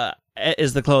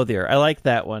is the clothier. I like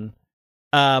that one.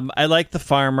 I like the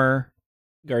farmer.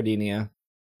 Gardenia.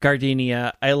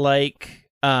 I like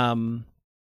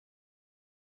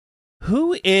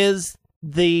who is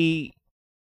the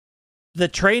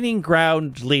training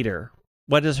ground leader?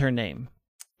 What is her name?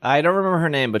 I don't remember her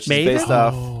name, but she's Maven? Based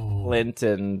off Flint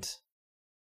and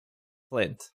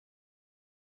Flint.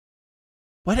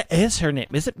 What is her name?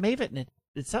 Is it Maven?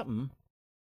 It's something.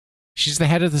 She's the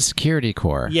head of the security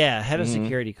corps. Yeah, head of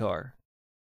security corps.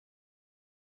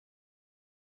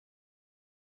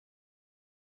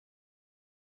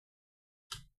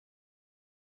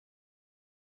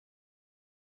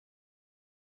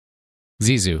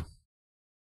 Zizu.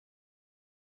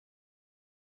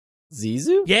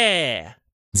 Zizu? Yeah.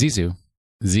 Zizu.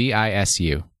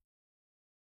 Zisu.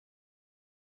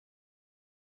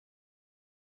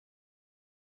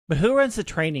 But who runs the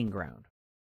training ground?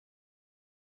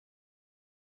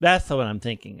 That's the one I'm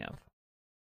thinking of.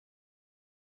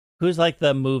 Who's like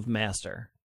the move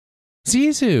master?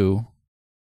 Zizu.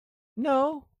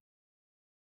 No.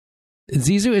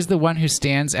 Zizu is the one who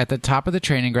stands at the top of the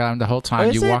training ground the whole time. Oh,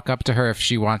 is You it? walk up to her if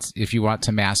you want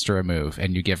to master a move,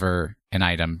 and you give her an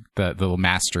item, the little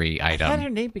mastery I thought her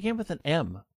item. name began with an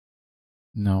M.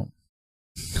 No.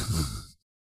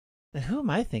 Then who am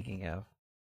I thinking of?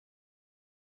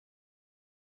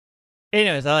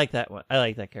 Anyways, I like that one. I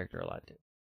like that character a lot too.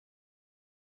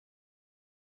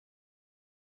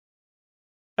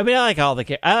 I mean, I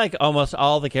like almost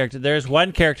all the characters. There's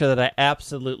one character that I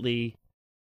absolutely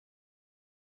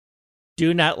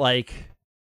do not like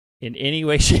in any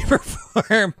way, shape, or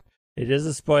form. It is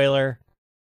a spoiler.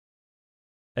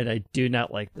 And I do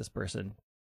not like this person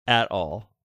at all.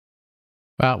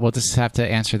 Well, we'll just have to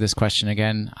answer this question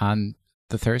again on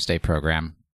the Thursday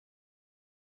program.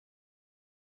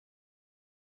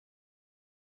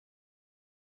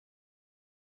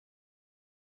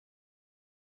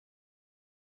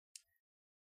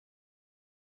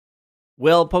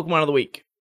 Will, Pokemon of the Week.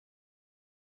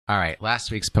 All right,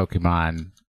 last week's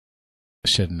Pokemon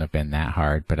shouldn't have been that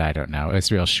hard, but I don't know.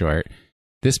 It's real short.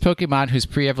 This Pokemon, whose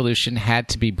pre-evolution had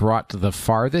to be brought the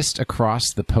farthest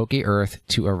across the Poké Earth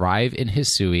to arrive in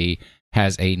Hisui,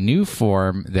 has a new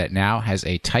form that now has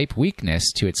a type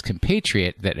weakness to its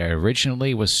compatriot that it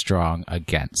originally was strong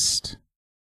against.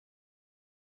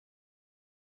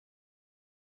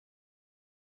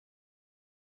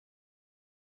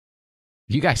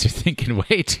 You guys are thinking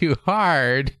way too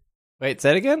hard. Wait,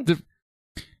 say it again?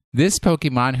 This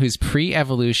Pokemon, whose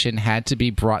pre-evolution had to be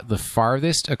brought the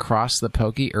farthest across the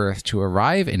Poké Earth to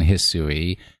arrive in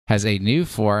Hisui, has a new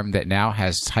form that now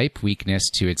has type weakness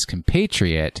to its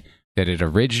compatriot that it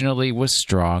originally was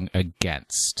strong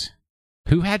against.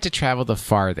 Who had to travel the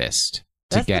farthest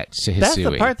to get to Hisui? That's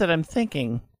the part that I'm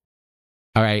thinking.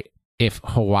 All right, if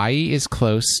Hawaii is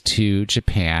close to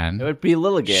Japan... It would be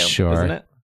Lilligam, Sure. isn't it?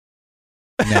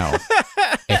 No.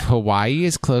 If Hawaii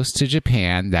is close to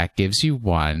Japan, that gives you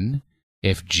 1.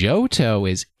 If Johto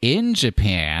is in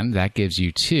Japan, that gives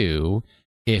you 2.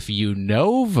 If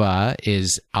Unova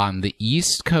is on the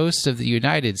east coast of the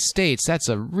United States, that's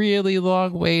a really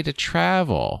long way to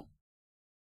travel.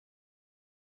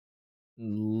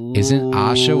 Isn't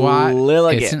Oshawott?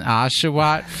 Lilligam. Isn't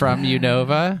Oshawott from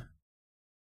Unova?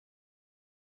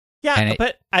 Yeah, And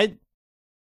but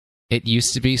it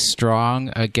used to be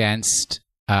strong against...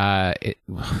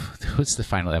 what's the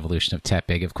final evolution of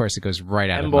Tepig? Of course, it goes right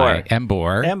out of my...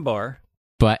 Embor. Embor.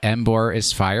 But Embor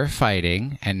is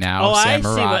firefighting, and now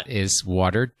Samurott is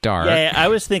water dark. Yeah, I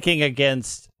was thinking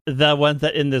against the ones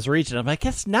that in this region. I'm like,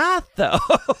 it's not, though.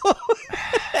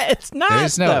 It's not,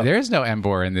 There's no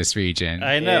Embor in this region.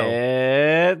 I know.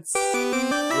 It's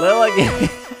Lilligam.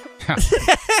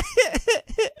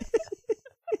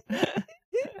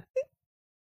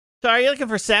 So are you looking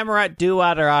for Samurott,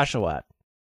 Duat, or Oshawott?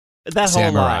 That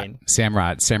whole line.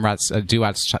 Samurot's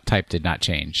Duat's type did not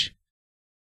change.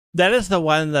 That is the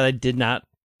one that I did not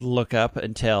look up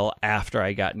until after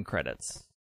I got in credits.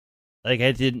 Like,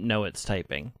 I didn't know its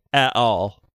typing at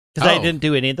all. Because I didn't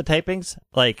do any of the typings.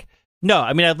 Like, no,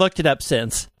 I mean, I've looked it up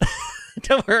since.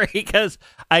 Don't worry, because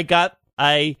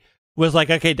I was like,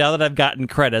 okay, now that I've gotten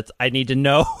credits, I need to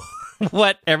know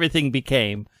what everything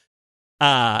became.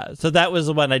 So that was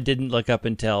the one I didn't look up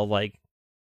until, like,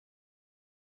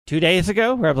 2 days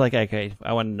ago, where I was like, okay,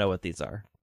 I want to know what these are.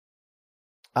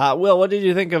 Will, what did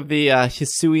you think of the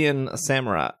Hisuian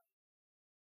Samurott?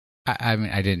 I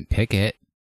mean, I didn't pick it.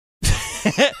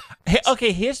 Hey,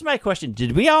 okay, here's my question.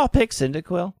 Did we all pick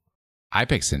Cyndaquil? I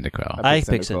picked Cyndaquil. I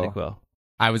picked Cyndaquil.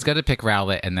 I was going to pick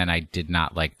Rowlet, and then I did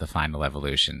not like the final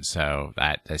evolution, so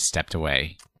I stepped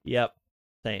away. Yep,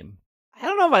 same. I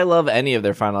don't know if I love any of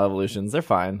their final evolutions. They're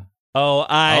fine. Oh,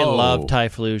 I love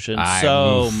Typhlosion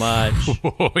so much.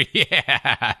 Oh,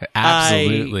 yeah,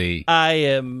 absolutely. I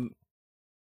am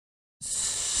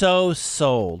so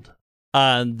sold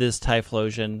on this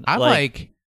Typhlosion. I'm like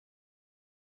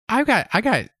I got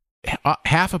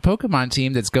half a Pokemon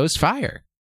team that's Ghost Fire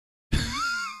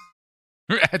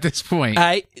at this point.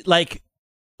 I like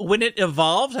when it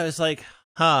evolved, I was like,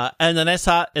 huh. And then I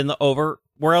saw it in the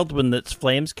overworld when its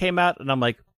flames came out, and I'm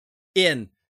like, in.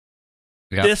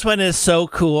 Yep. This one is so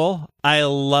cool. I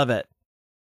love it.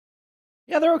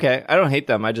 Yeah, they're okay. I don't hate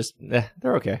them. I just,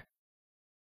 they're okay.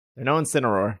 They're no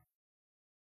Incineroar.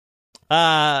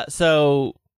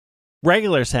 So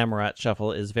regular Samurott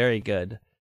Shuffle is very good.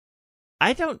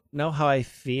 I don't know how I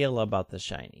feel about the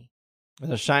shiny.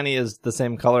 The shiny is the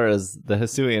same color as the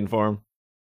Hisuian form.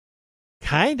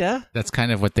 Kinda. That's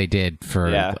kind of what they did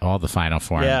for all the final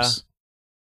forms. Yeah.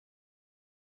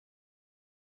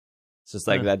 It's just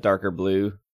like that darker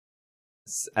blue.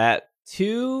 At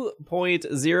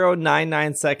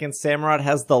 2.099 seconds, Samurott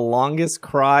has the longest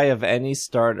cry of any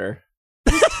starter.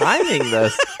 Who's timing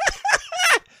this?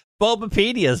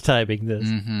 Bulbapedia's typing this.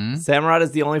 Mm-hmm. Samurott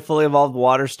is the only fully evolved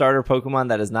water starter Pokemon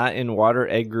that is not in Water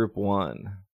Egg Group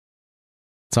 1.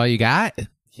 That's all you got?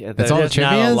 Yeah, That's all the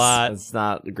trivia not a is? lot. It's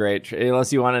not great.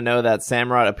 Unless you want to know that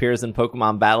Samurott appears in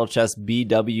Pokemon Battle Chess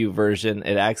BW version.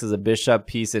 It acts as a bishop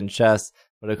piece in chess,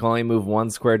 but it can only move one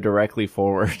square directly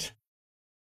forward.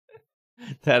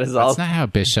 That is all. That's not how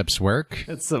bishops work.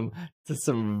 That's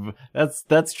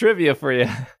trivia for you.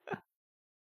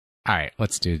 All right,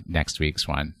 let's do next week's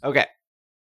one. Okay.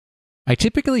 I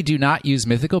typically do not use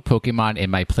mythical Pokemon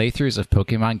in my playthroughs of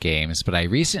Pokemon games, but I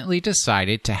recently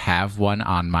decided to have one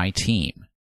on my team.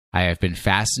 I have been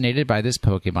fascinated by this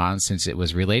Pokemon since it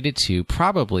was related to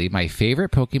probably my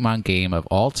favorite Pokemon game of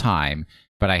all time,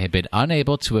 but I had been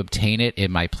unable to obtain it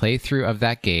in my playthrough of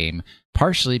that game,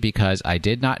 partially because I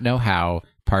did not know how,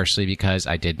 partially because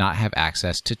I did not have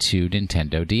access to 2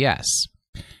 Nintendo DS.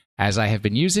 As I have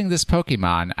been using this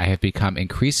Pokemon, I have become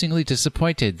increasingly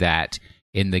disappointed that,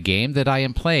 in the game that I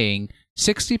am playing,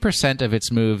 60% of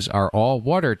its moves are all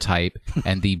water type,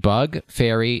 and the bug,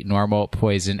 fairy, normal,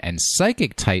 poison, and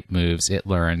psychic type moves it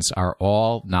learns are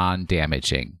all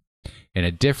non-damaging. In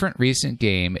a different recent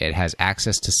game, it has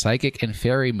access to psychic and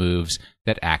fairy moves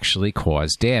that actually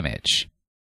cause damage.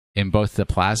 In both the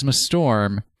Plasma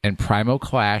Storm and Primal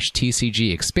Clash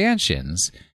TCG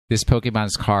expansions, this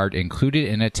Pokemon's card included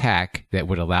an attack that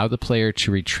would allow the player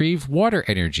to retrieve water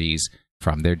energies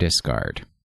from their discard.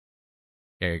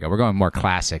 There you go. We're going more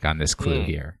classic on this clue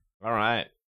here. All right.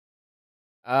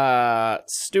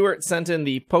 Stuart sent in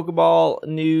the Pokeball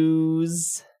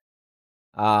news.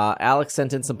 Alex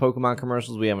sent in some Pokemon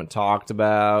commercials we haven't talked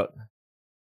about.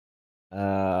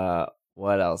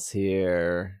 What else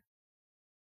here?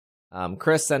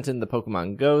 Chris sent in the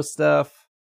Pokemon Go stuff.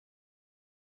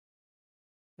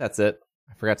 That's it.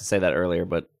 I forgot to say that earlier,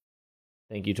 but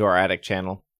thank you to our Attic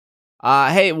channel.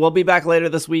 Hey, we'll be back later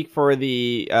this week for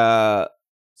the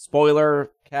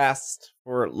spoiler cast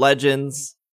for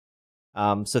Legends.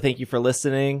 So thank you for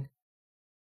listening,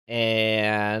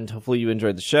 and hopefully you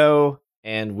enjoyed the show.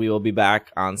 And we will be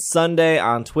back on Sunday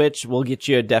on Twitch. We'll get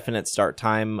you a definite start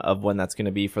time of when that's going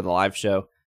to be for the live show.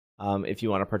 If you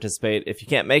want to participate. If you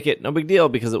can't make it, no big deal,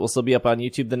 because it will still be up on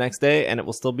YouTube the next day, and it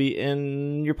will still be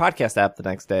in your podcast app the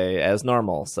next day as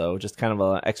normal. So just kind of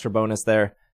an extra bonus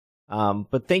there.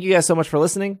 But thank you guys so much for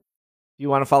listening. If you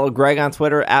want to follow Greg on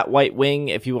Twitter at White Wing,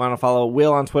 if you want to follow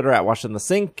Will on Twitter at Washing the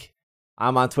Sink,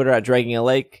 I'm on Twitter at Dragging a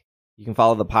Lake. You can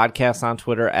follow the podcast on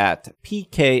Twitter at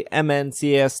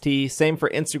PKMNCAST. Same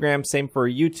for Instagram, same for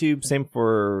YouTube, same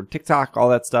for TikTok, all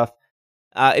that stuff.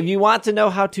 If you want to know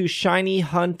how to shiny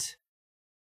hunt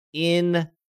in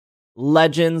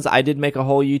Legends, I did make a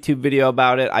whole YouTube video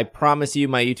about it. I promise you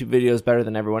my YouTube video is better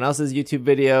than everyone else's YouTube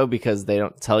video because they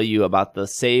don't tell you about the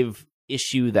save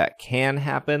issue that can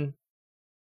happen.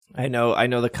 I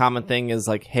know the common thing is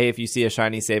like, hey, if you see a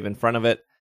shiny save in front of it,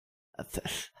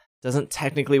 doesn't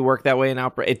technically work that way in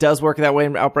Outbreak. It does work that way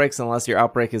in Outbreaks unless your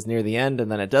Outbreak is near the end,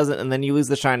 and then it doesn't, and then you lose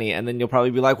the shiny, and then you'll probably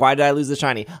be like, why did I lose the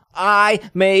shiny? I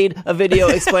made a video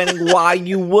explaining why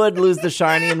you would lose the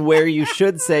shiny and where you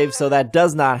should save so that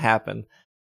does not happen.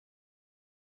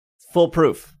 Full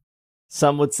proof.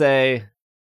 Some would say,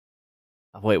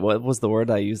 wait, what was the word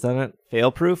I used on it?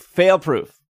 Fail proof? Fail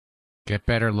proof. Get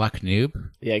better luck, noob.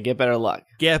 Yeah, get better luck.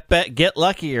 Get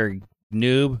luckier,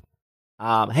 noob.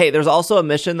 Hey, there's also a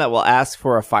mission that will ask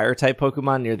for a fire-type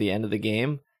Pokemon near the end of the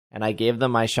game, and I gave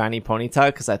them my shiny Ponyta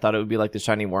because I thought it would be like the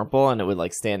shiny Wurmple, and it would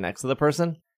like stand next to the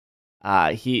person.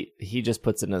 He just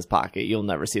puts it in his pocket. You'll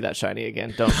never see that shiny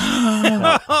again. Don't.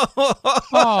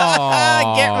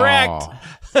 Get wrecked.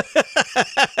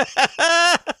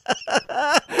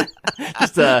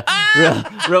 Just a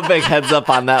real big heads up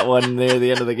on that one near the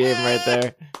end of the game right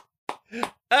there.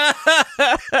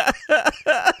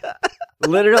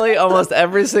 Literally, almost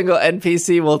every single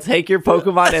NPC will take your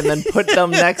Pokemon and then put them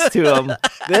next to them.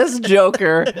 This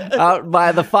Joker out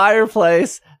by the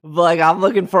fireplace, like, I'm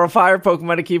looking for a fire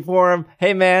Pokemon to keep warm.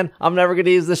 Hey, man, I'm never going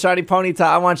to use the shiny Ponyta.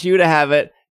 I want you to have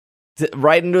it.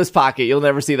 Right into his pocket. You'll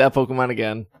never see that Pokemon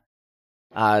again.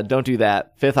 Don't do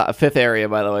that. Fifth area,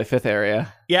 by the way. Fifth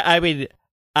area. Yeah, I mean,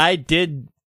 I did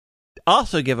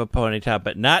also give a Ponyta,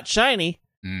 but not shiny.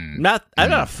 I'm not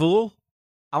a fool.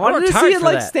 I wanted worked to hard see it for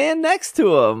like that. stand next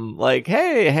to him, like,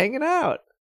 hey, hanging out.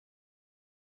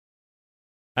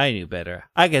 I knew better.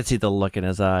 I could see the look in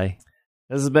his eye.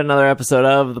 This has been another episode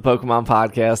of the Pokemon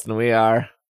Podcast, and we are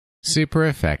Super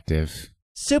effective.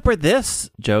 Super, this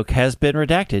joke has been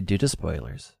redacted due to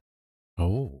spoilers.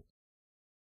 Oh.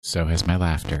 So has my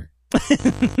laughter.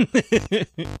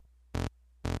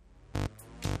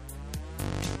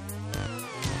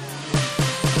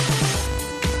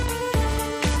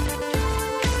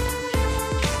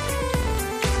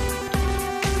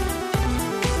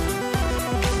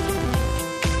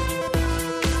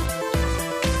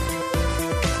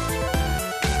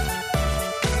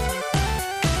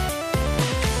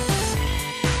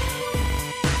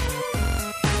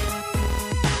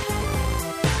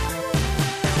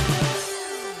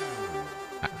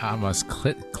 I almost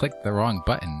clicked the wrong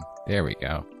button. There we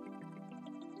go.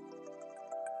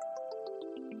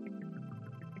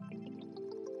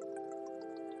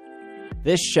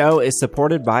 This show is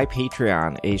supported by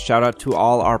Patreon. A shout out to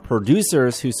all our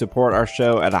producers who support our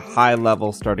show at a high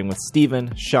level, starting with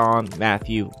Steven, Sean,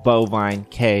 Matthew, Bovine,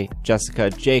 Kay, Jessica,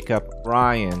 Jacob,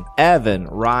 Ryan, Evan,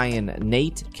 Ryan,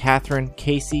 Nate, Catherine,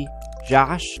 Casey,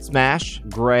 Josh, Smash,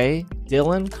 Gray,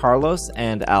 Dylan, Carlos,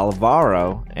 and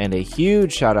Alvaro. And a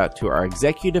huge shout out to our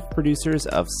executive producers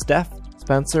of Steph,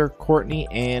 Spencer, Courtney,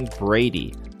 and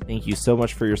Brady. Thank you so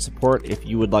much for your support. If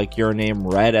you would like your name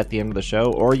read at the end of the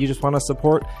show, or you just want to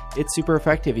support It's Super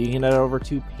Effective, you can head over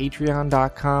to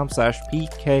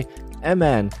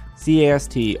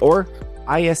patreon.com/PKMNCAST or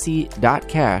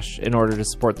ISE.cash in order to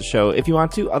support the show if you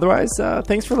want to. Otherwise,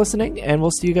 thanks for listening, and we'll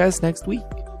see you guys next week.